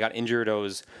I got injured,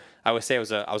 I always say I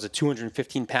was a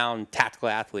 215-pound tactical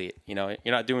athlete. You're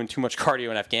not doing too much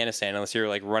cardio in Afghanistan unless you're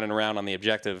like running around on the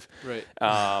objective. Right.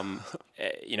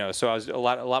 So I was a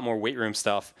lot more weight room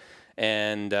stuff.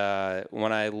 And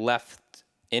when I left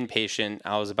inpatient,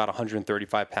 I was about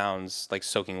 135 pounds, like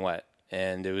soaking wet.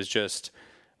 And it was just,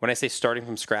 when I say starting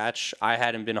from scratch, I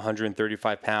hadn't been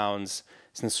 135 pounds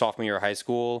since sophomore year of high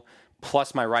school.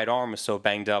 Plus my right arm was so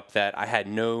banged up that I had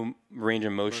no range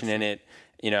of motion in it.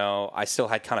 I still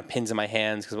had kind of pins in my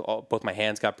hands because both my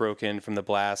hands got broken from the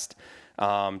blast.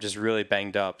 Just really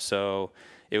banged up. So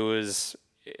it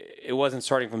wasn't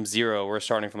starting from zero. We're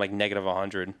starting from like negative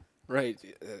 100. Right.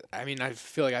 I mean, I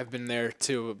feel like I've been there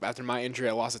too. After my injury,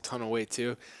 I lost a ton of weight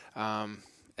too. And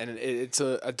it's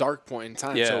a dark point in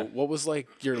time. Yeah. So what was like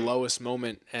your lowest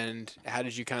moment, and how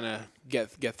did you kind of get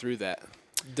through that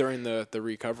during the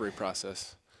recovery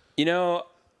process?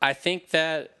 I think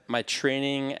that my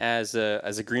training as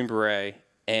a Green Beret,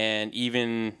 and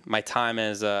even my time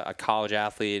as a college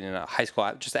athlete and a high school,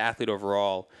 just an athlete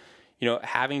overall,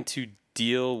 having to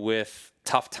deal with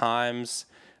tough times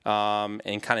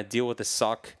and kind of deal with the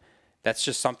suck, that's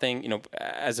just something,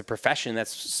 as a profession,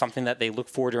 that's something that they look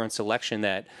for during selection,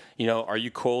 that, are you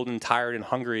cold and tired and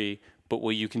hungry, but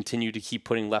will you continue to keep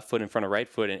putting left foot in front of right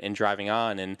foot and driving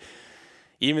on? And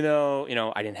even though,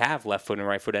 I didn't have left foot and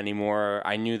right foot anymore,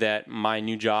 I knew that my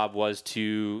new job was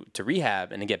to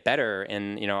rehab and to get better.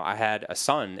 And, I had a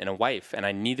son and a wife, and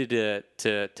I needed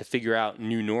to figure out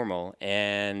new normal.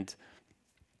 And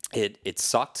it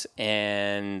sucked,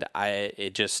 and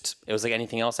it was like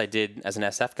anything else I did as an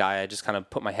SF guy. I just kind of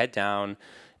put my head down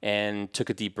and took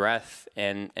a deep breath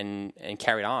and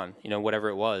carried on, whatever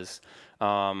it was.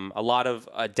 A lot of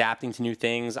adapting to new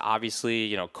things.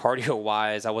 Obviously,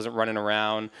 cardio-wise, I wasn't running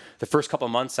around. The first couple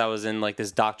of months, I was in like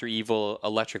this Dr. Evil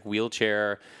electric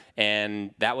wheelchair,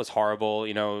 and that was horrible.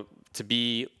 To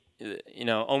be,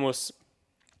 almost.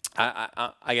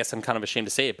 I guess I'm kind of ashamed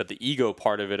to say it, but the ego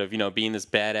part of it, of being this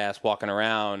badass walking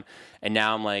around, and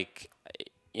now I'm like,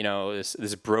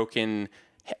 this broken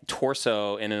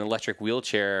torso in an electric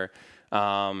wheelchair.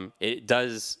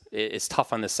 It's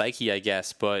tough on the psyche, I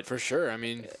guess, but For sure. I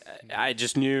mean, I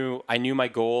knew my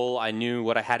goal. I knew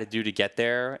what I had to do to get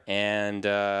there, and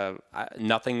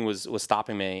nothing was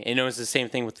stopping me. And it was the same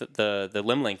thing with the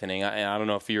limb lengthening. I don't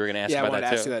know if you were going to ask about that too. Yeah, I wanted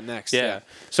to ask you that next. Yeah.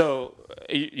 So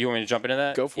you want me to jump into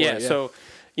that? Go for it. Yeah. So,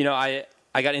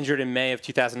 I got injured in May of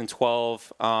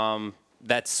 2012.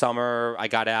 That summer, I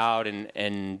got out,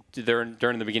 and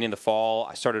during the beginning of the fall,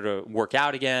 I started to work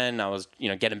out again. I was,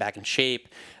 getting back in shape.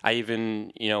 I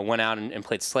even, went out and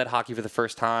played sled hockey for the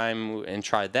first time and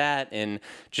tried that, and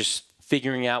just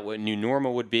figuring out what new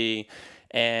normal would be.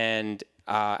 And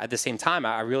at the same time,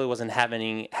 I really wasn't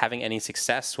having any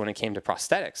success when it came to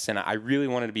prosthetics, and I really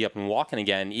wanted to be up and walking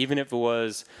again, even if it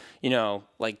was,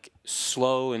 like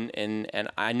slow,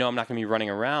 and I know I'm not going to be running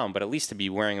around, but at least to be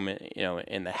wearing them,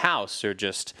 in the house, or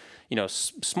just,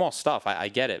 small stuff. I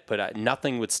get it, but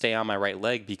nothing would stay on my right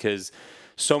leg because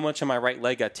so much of my right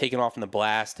leg got taken off in the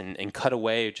blast and cut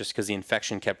away just because the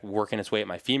infection kept working its way at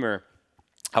my femur.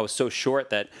 I was so short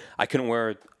that I couldn't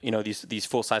wear, these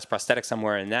full-size prosthetics I'm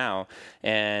wearing now.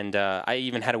 And I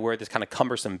even had to wear this kind of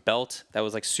cumbersome belt that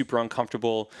was like super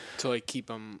uncomfortable. To like keep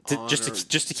them on?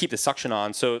 Just to keep the suction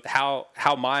on. So how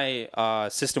my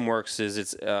system works is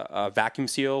it's a vacuum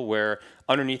seal where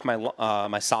underneath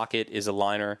my socket is a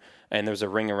liner, and there's a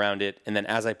ring around it. And then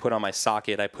as I put on my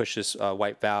socket, I push this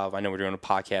white valve. I know we're doing a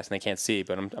podcast and they can't see,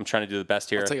 but I'm trying to do the best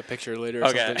here. I'll take a picture later or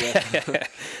okay. something.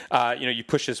 Yeah. You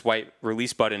push this white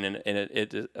release button, and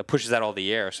it pushes out all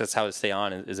the air. So that's how it stay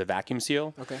on, is a vacuum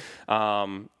seal. Okay.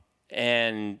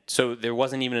 And so there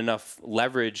wasn't even enough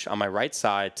leverage on my right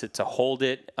side to hold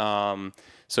it. So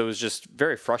it was just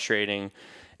very frustrating.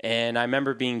 And I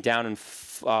remember being down in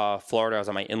Florida. I was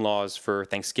at my in-laws for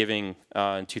Thanksgiving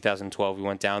in 2012. We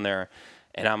went down there,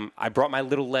 and I brought my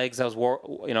little legs. I was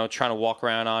trying to walk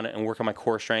around on it and work on my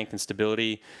core strength and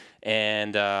stability.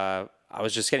 And I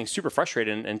was just getting super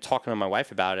frustrated and talking to my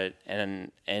wife about it.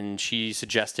 And she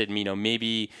suggested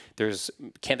maybe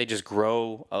can't they just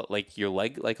grow like your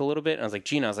leg like a little bit? And I was like,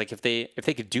 Gina, if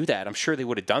they could do that, I'm sure they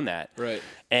would have done that. Right.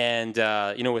 And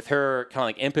with her kind of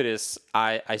like impetus,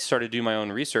 I started doing my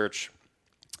own research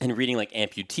and reading like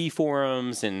amputee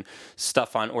forums and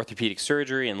stuff on orthopedic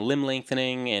surgery and limb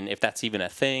lengthening, and if that's even a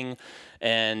thing.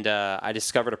 And I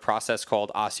discovered a process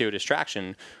called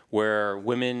osteodistraction, where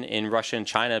women in Russia and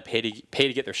China pay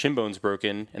to get their shin bones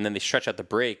broken, and then they stretch out the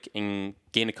break and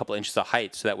gain a couple inches of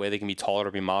height, so that way they can be taller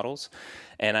to be models.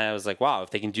 And I was like, wow, if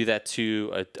they can do that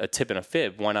to a tib and a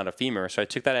fib, why not a femur? So I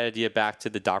took that idea back to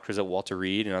the doctors at Walter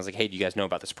Reed, and I was like, hey, do you guys know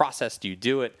about this process? Do you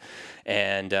do it?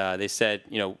 And they said,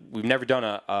 we've never done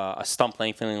a stump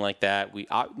lengthening like that. We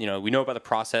know about the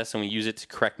process, and we use it to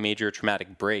correct major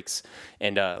traumatic breaks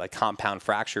and like compound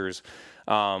fractures.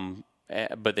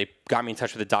 but they got me in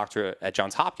touch with a doctor at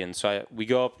Johns Hopkins. So we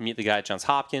go up and meet the guy at Johns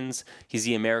Hopkins. He's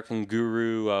the American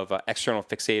guru of external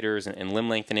fixators and limb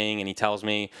lengthening, and he tells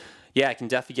me, yeah, I can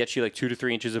definitely get you like 2 to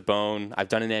 3 inches of bone. I've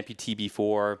done an amputee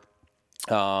before.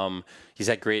 He's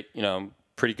had great,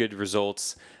 pretty good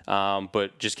results.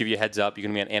 But just give you a heads up, you're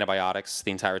going to be on antibiotics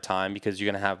the entire time because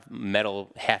you're going to have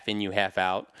metal half in you, half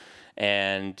out.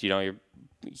 And,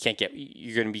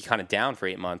 you're going to be kind of down for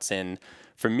 8 months. And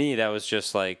for me, that was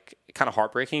just like kind of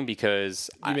heartbreaking because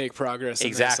you make progress.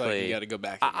 Exactly. And it's like you got to go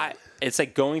back. It's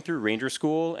like going through Ranger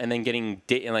School and then getting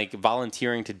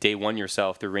volunteering to day one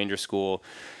yourself through Ranger School.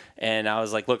 And I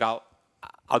was like, look, I'll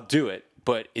do it.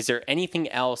 But is there anything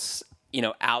else,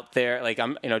 out there? Like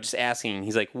I'm, just asking.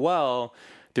 He's like, well,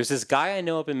 there's this guy I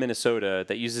know up in Minnesota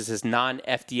that uses his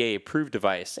non-FDA approved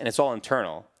device, and it's all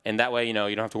internal. And that way, you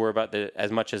don't have to worry about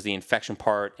as much as the infection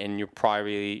part, and you're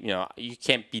probably, you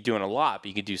can't be doing a lot, but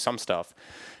you could do some stuff.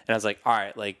 And I was like, all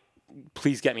right, like,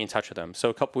 please get me in touch with him. So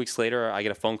a couple weeks later, I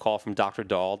get a phone call from Dr.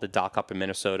 Dahl, the doc up in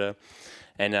Minnesota,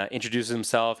 and introduces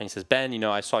himself, and he says, Ben,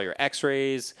 I saw your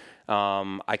x-rays.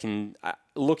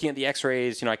 Looking at the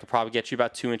x-rays, I could probably get you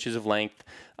about 2 inches of length.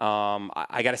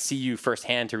 I got to see you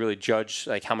firsthand to really judge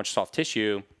like how much soft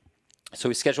tissue. So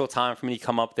we scheduled a time for me to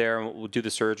come up there and we'll do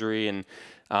the surgery, and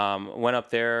went up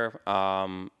there.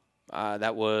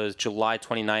 That was July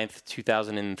 29th,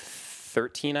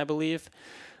 2013, I believe.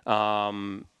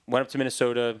 Went up to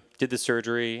Minnesota, did the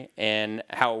surgery, and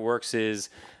how it works is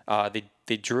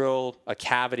they drill a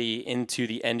cavity into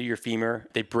the end of your femur,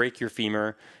 they break your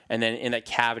femur, and then in that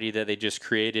cavity that they just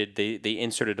created, they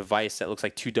insert a device that looks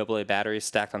like 2 AA batteries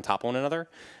stacked on top of one another.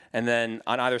 And then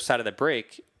on either side of the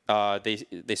break,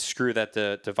 they screw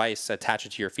the device, attach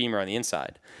it to your femur on the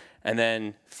inside. And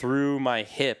then through my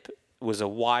hip was a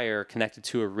wire connected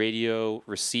to a radio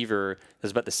receiver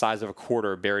that's about the size of a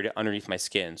quarter buried underneath my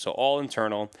skin. So all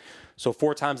internal. So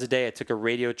 4 times a day, I took a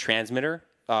radio transmitter,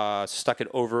 stuck it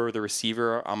over the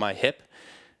receiver on my hip,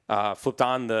 flipped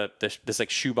on this like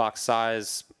shoebox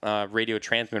size radio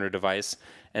transmitter device,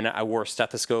 and I wore a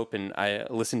stethoscope, and I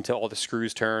listened to all the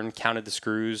screws turn, counted the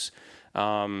screws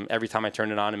every time I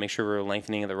turned it on to make sure we were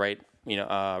lengthening at the right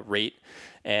rate,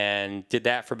 and did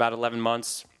that for about 11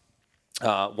 months.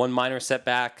 1 minor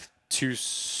setback, three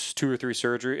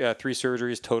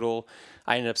surgeries total.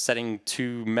 I ended up setting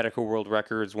 2 medical world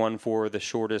records, one for the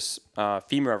shortest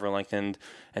femur ever lengthened,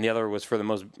 and the other was for the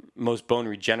most bone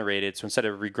regenerated. So instead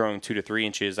of regrowing 2 to 3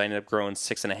 inches, I ended up growing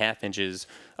 6.5 inches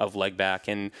of leg back.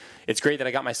 And it's great that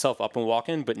I got myself up and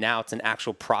walking, but now it's an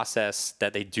actual process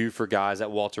that they do for guys at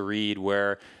Walter Reed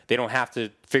where they don't have to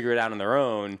figure it out on their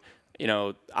own.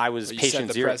 I was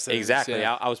patient zero. Exactly.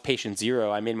 Yeah. I was patient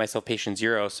zero. I made myself patient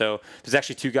zero. So there's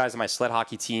actually 2 guys on my sled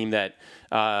hockey team that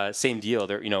same deal.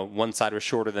 They're one side was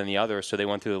shorter than the other, so they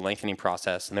went through the lengthening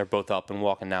process, and they're both up and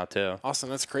walking now too. Awesome.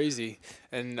 That's crazy.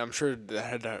 And I'm sure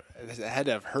that had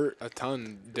to have hurt a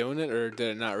ton doing it, or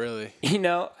did it not really?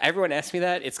 Everyone asks me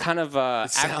that. It's kind of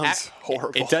it sounds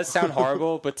horrible. It does sound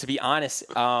horrible, but to be honest,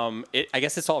 I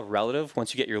guess it's all relative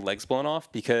once you get your legs blown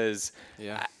off because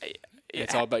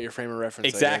it's all about your frame of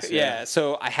reference. Exactly. I guess, yeah.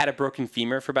 So I had a broken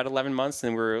femur for about 11 months,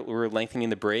 and we were lengthening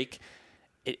the break.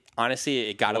 It got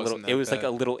a little. It was bad. Like a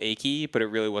little achy, but it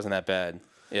really wasn't that bad.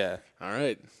 Yeah. All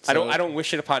right. So, I don't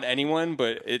wish it upon anyone,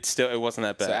 but it wasn't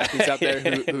that bad. So athletes out there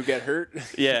who get hurt.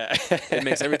 Yeah. It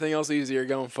makes everything else easier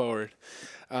going forward.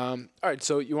 All right.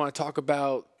 So you want to talk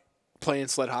about playing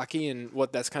sled hockey and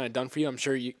what that's kind of done for you? I'm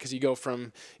sure because you go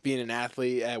from being an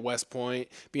athlete at West Point,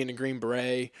 being a Green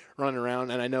Beret, running around,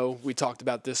 and I know we talked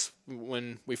about this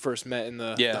when we first met in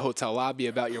the hotel lobby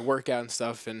about your workout and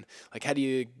stuff, and like how do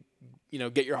you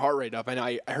get your heart rate up? I know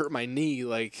I hurt my knee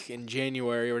like in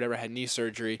January or whatever. I had knee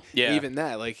surgery. Yeah. Even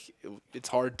that, like, it's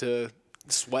hard to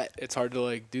sweat. It's hard to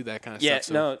like do that kind of stuff.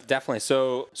 Yeah, no, definitely.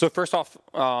 So first off,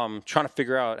 trying to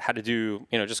figure out how to do,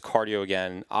 just cardio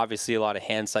again. Obviously a lot of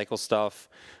hand cycle stuff.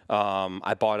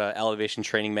 I bought an elevation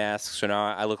training mask, so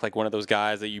now I look like one of those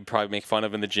guys that you probably make fun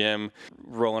of in the gym,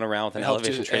 rolling around with an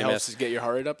elevation training mask. It helps to get your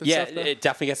heart rate up and stuff? Yeah, it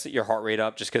definitely gets your heart rate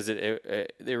up just because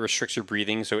it restricts your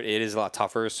breathing, so it is a lot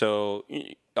tougher. So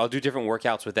I'll do different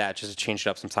workouts with that just to change it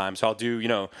up sometimes. So I'll do,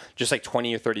 just like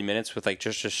 20 or 30 minutes with like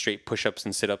just straight push-ups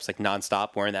and sit-ups like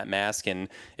nonstop wearing that mask, and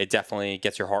it definitely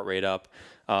gets your heart rate up.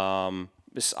 I'll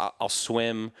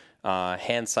swim,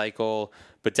 hand cycle,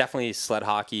 but definitely sled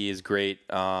hockey is great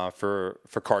for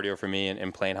cardio for me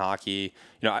and playing hockey.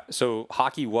 So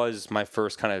hockey was my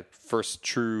first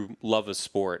true love of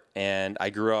sport, and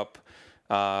I grew up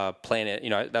playing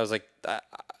it. That was like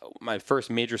my first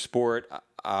major sport.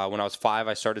 When I was 5,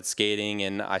 I started skating,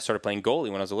 and I started playing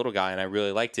goalie when I was a little guy, and I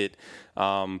really liked it.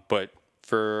 But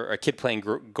for a kid playing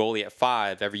goalie at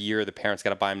 5, every year the parents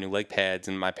got to buy him new leg pads,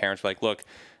 and my parents were like, "Look,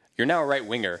 you're now a right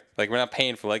winger. Like, we're not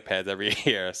paying for leg pads every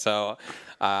year." So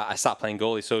I stopped playing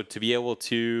goalie. So to be able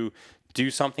to do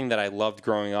something that I loved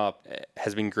growing up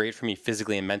has been great for me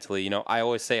physically and mentally. I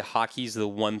always say hockey's the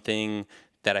one thing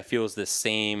that I feel is the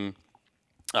same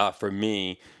for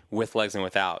me with legs and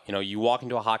without. You walk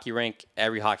into a hockey rink,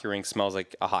 every hockey rink smells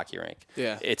like a hockey rink.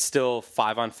 Yeah. It's still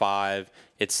 5-on-5.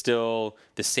 It's still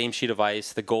the same sheet of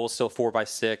ice. The goal is still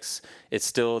 4x6. It's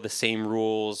still the same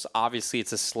rules. Obviously,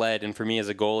 it's a sled, and for me as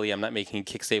a goalie, I'm not making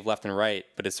kick save left and right,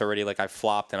 but it's already like I've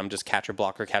flopped and I'm just catcher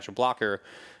blocker.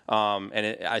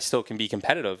 I still can be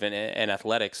competitive and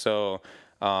athletic. So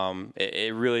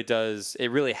it really does.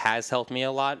 It really has helped me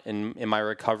a lot in my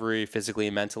recovery, physically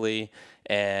and mentally,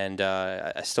 and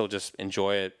I still just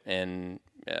enjoy it, and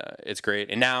it's great.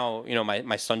 And now,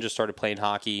 my son just started playing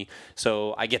hockey,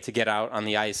 so I get to get out on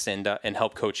the ice and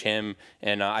help coach him,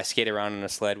 and I skate around in a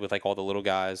sled with like all the little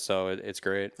guys. So it's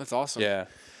great. That's awesome. Yeah.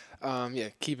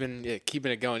 Keeping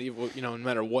it going, even, no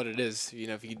matter what it is,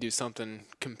 if you can do something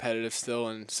competitive still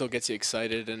and still gets you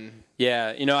excited. And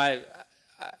yeah,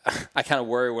 I kind of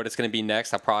worry what it's going to be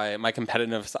next. My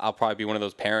competitiveness, I'll probably be one of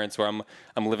those parents where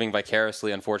I'm living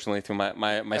vicariously, unfortunately, through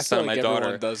my son and my daughter.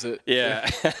 Everyone does it. Yeah.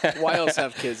 Why else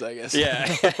have kids, I guess?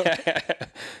 Yeah.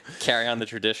 Carry on the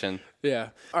tradition. Yeah.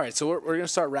 All right. So we're going to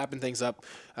start wrapping things up.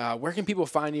 Where can people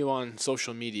find you on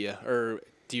social media, or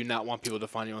do you not want people to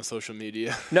find you on social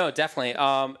media? No, definitely.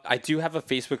 I do have a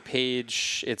Facebook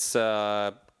page.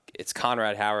 It's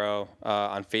Conrad Harrow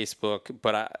on Facebook,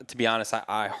 but to be honest,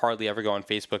 I hardly ever go on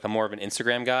Facebook. I'm more of an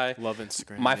Instagram guy. Love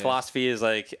Instagram. My philosophy is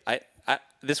like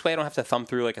this way I don't have to thumb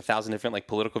through like 1,000 different like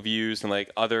political views and like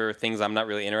other things I'm not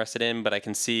really interested in, but I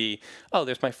can see, oh,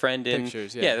 there's my friend in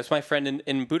pictures. Yeah, there's my friend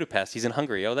in Budapest. He's in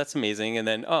Hungary. Oh, that's amazing. And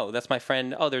then that's my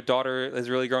friend. Oh, their daughter is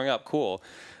really growing up. Cool.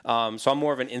 So I'm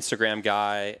more of an Instagram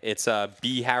guy. It's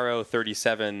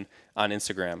bharrow37 on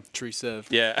Instagram. Tree Sev.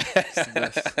 Yeah.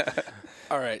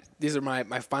 All right. These are my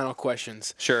final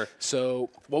questions. Sure.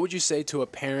 So what would you say to a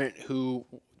parent who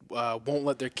won't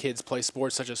let their kids play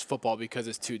sports such as football because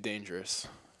it's too dangerous?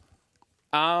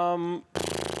 I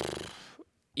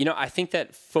think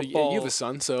that football. You have a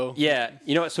son, so yeah.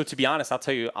 So to be honest, I'll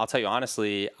tell you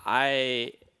honestly,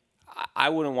 I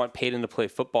wouldn't want Peyton to play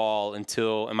football and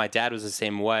my dad was the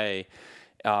same way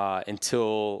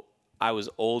until I was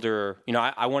older.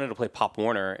 I wanted to play Pop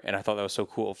Warner, and I thought that was so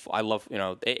cool. I love,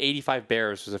 85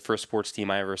 Bears was the first sports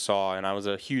team I ever saw, and I was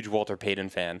a huge Walter Payton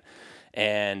fan.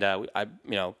 And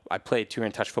I played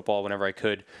two-hand touch football whenever I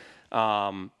could.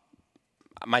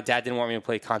 My dad didn't want me to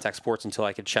play contact sports until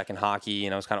I could check in hockey,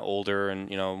 and I was kind of older, and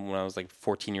when I was like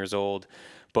 14 years old.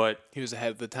 But he was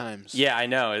ahead of the times. Yeah, I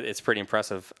know. It's pretty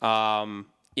impressive. I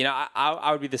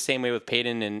would be the same way with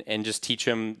Peyton and just teach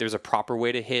him there's a proper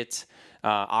way to hit.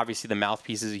 Obviously, the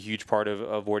mouthpiece is a huge part of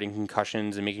avoiding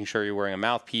concussions and making sure you're wearing a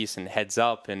mouthpiece and heads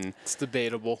up. And it's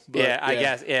debatable. But yeah, I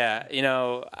guess. Yeah,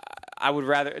 I would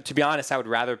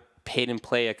rather Peyton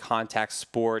play a contact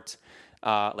sport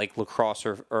like lacrosse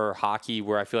or hockey,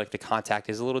 where I feel like the contact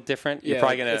is a little different. Yeah, you're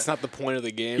probably gonna. It's not the point of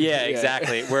the game. Yeah,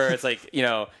 exactly. Where it's like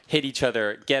hit each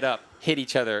other, get up, hit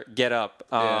each other, get up.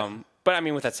 But I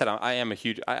mean, with that said,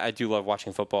 I do love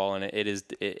watching football, and it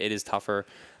is tougher.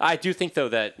 I do think though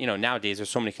that nowadays there's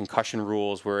so many concussion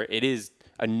rules where it is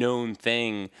a known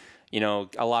thing.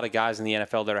 A lot of guys in the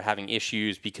NFL that are having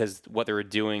issues because what they were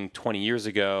doing 20 years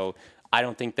ago. I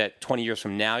don't think that 20 years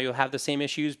from now you'll have the same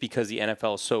issues because the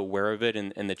NFL is so aware of it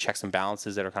and the checks and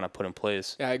balances that are kind of put in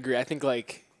place. Yeah, I agree. I think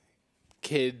like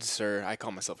kids, or I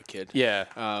call myself a kid. Yeah.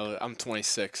 I'm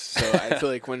 26, so I feel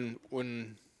like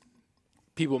when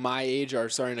people my age are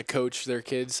starting to coach their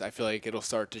kids, I feel like it'll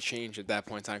start to change at that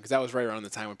point in time, because that was right around the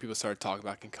time when people started talking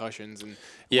about concussions and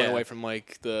went away from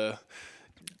like the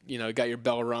got your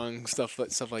bell rung stuff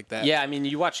like that. Yeah, I mean,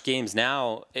 you watch games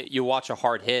now, you watch a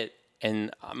hard hit.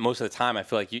 And most of the time, I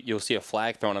feel like you'll see a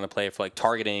flag thrown on the play for like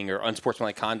targeting or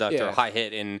unsportsmanlike conduct or a high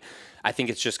hit, and I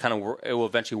think it's just kind of it will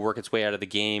eventually work its way out of the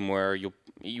game where you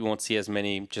won't see as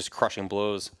many just crushing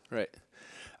blows. Right.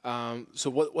 So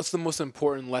what's the most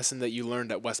important lesson that you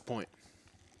learned at West Point?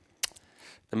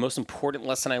 The most important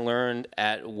lesson I learned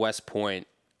at West Point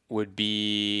would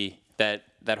be that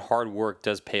hard work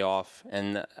does pay off,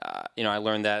 and I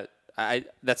learned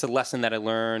that's a lesson that I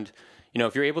learned.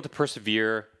 If you're able to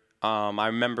persevere. I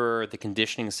remember the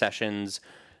conditioning sessions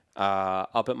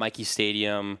up at Mikey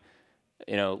Stadium,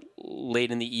 late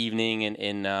in the evening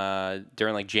and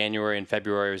during like January and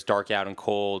February. It was dark out and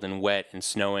cold and wet and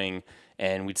snowing.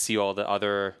 and we'd see all the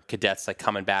other cadets like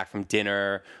coming back from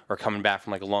dinner or coming back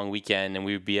from like a long weekend, and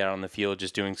we would be out on the field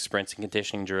just doing sprints and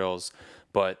conditioning drills.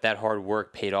 But that hard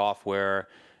work paid off where,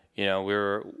 we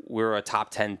were a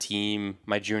top 10 team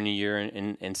my junior year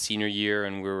and senior year,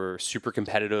 and we were super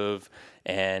competitive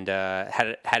and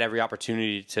had every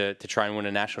opportunity to try and win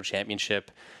a national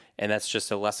championship. And that's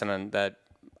just a lesson that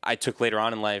I took later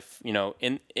on in life,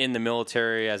 in the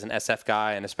military as an SF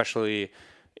guy, and especially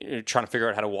trying to figure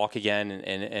out how to walk again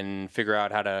and figure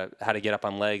out how to get up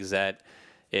on legs, that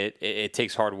it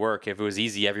takes hard work. If it was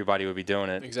easy, everybody would be doing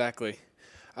it. Exactly.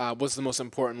 What's the most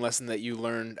important lesson that you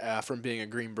learned from being a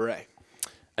Green Beret?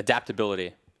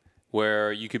 Adaptability,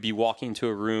 where you could be walking into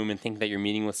a room and think that you're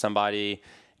meeting with somebody,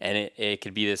 and it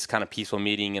could be this kind of peaceful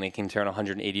meeting, and it can turn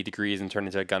 180 degrees and turn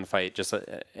into a gunfight just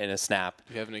in a snap.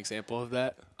 Do you have an example of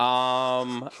that?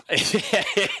 Yeah.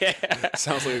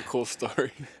 Sounds like a cool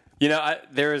story.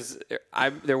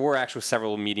 There were actually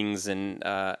several meetings and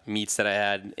meets that I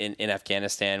had in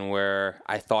Afghanistan where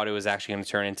I thought it was actually going to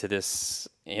turn into this,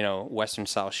 Western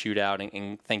style shootout,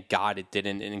 and thank God it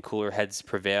didn't, and cooler heads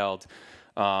prevailed.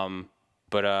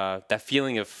 But that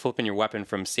feeling of flipping your weapon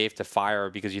from safe to fire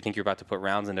because you think you're about to put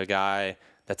rounds into a guy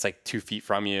that's like 2 feet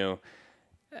from you,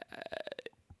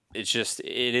 it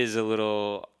is a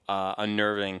little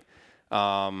unnerving.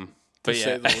 But to yeah.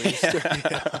 say the least.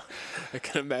 Yeah, I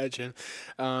can imagine.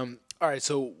 All right,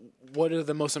 so what are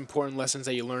the most important lessons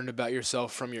that you learned about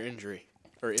yourself from your injury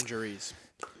or injuries?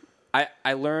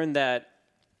 I learned that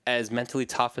as mentally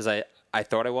tough as I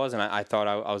thought I was, and I thought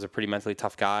I was a pretty mentally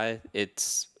tough guy,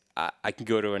 I can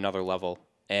go to another level.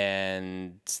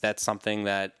 And that's something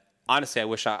that, honestly, I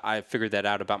wish I figured that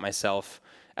out about myself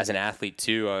as an athlete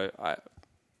too.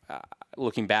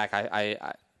 Looking back,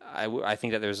 I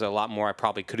think that there's a lot more I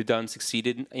probably could have done,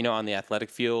 succeeded, on the athletic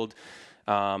field,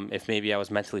 if maybe I was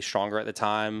mentally stronger at the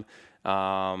time.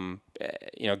 Going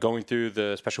through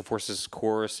the Special Forces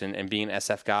course and being an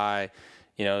SF guy,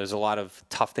 there's a lot of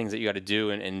tough things that you got to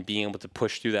do, and being able to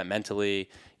push through that mentally.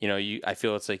 I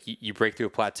feel it's like you break through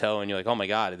a plateau and you're like, oh my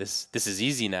God, this is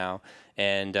easy now.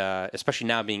 And especially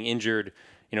now being injured,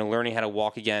 learning how to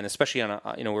walk again, especially on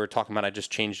we were talking about, I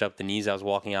just changed up the knees I was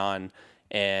walking on.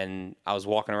 And I was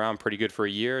walking around pretty good for a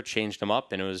year, changed them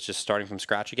up, and it was just starting from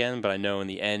scratch again. But I know in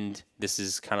the end, this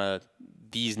is kind of,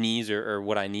 these knees are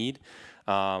what I need.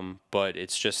 But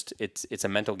it's a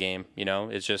mental game,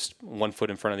 It's just one foot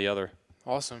in front of the other.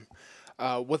 Awesome.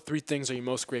 What 3 things are you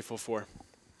most grateful for?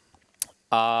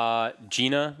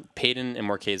 Gina, Peyton, and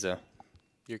Marquesa.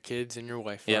 Your kids and your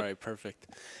wife. Yep. All right, perfect.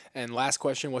 And last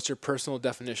question, what's your personal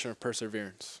definition of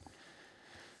perseverance?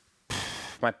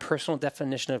 My personal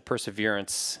definition of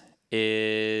perseverance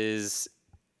is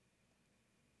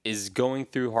going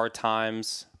through hard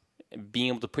times, being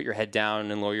able to put your head down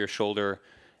and lower your shoulder,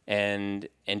 and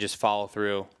just follow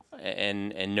through,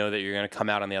 and know that you're going to come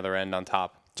out on the other end on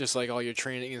top. Just like all your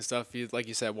training and stuff, like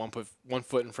you said, one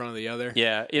foot in front of the other.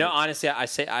 Yeah, honestly, I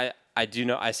say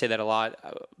that a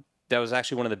lot. That was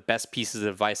actually one of the best pieces of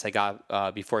advice I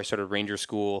got before I started Ranger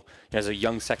School. As a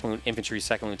young infantry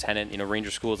second lieutenant,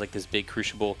 Ranger School is like this big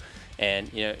crucible, and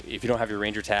if you don't have your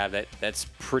Ranger tab, that's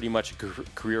pretty much a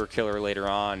career killer later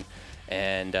on.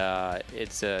 And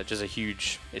it's just a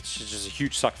huge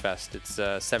suck fest. It's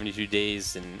 72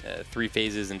 days and 3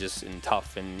 phases, and just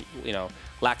tough, and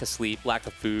lack of sleep, lack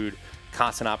of food,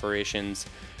 constant operations.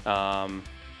 I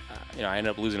ended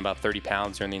up losing about 30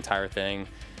 pounds during the entire thing.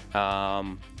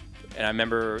 And I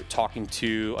remember talking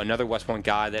to another West Point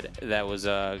guy that was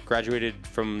graduated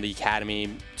from the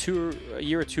academy a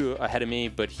year or two ahead of me,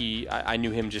 but I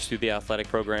knew him just through the athletic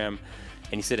program,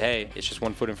 and he said, "Hey, it's just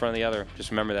one foot in front of the other.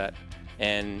 Just remember that."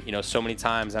 And so many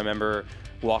times I remember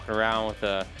walking around with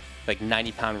a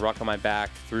 90-pound ruck on my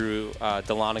back through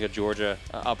Dahlonega, Georgia,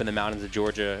 up in the mountains of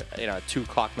Georgia, at 2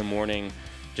 o'clock in the morning,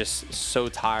 just so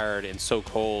tired and so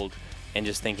cold. And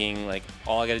just thinking,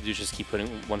 all I got to do is just keep putting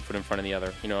one foot in front of the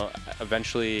other.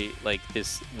 Eventually,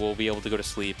 we'll be able to go to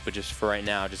sleep. But just for right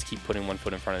now, just keep putting one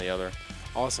foot in front of the other.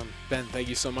 Awesome. Ben, thank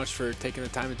you so much for taking the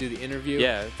time to do the interview.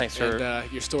 Yeah, thanks for...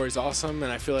 And your story's awesome, and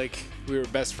I feel like we were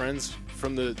best friends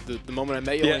from the moment I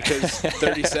met you, because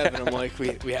 37, I'm like,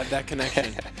 we have that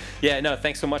connection. Yeah, no,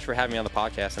 thanks so much for having me on the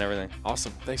podcast and everything.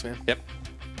 Awesome. Thanks, man. Yep.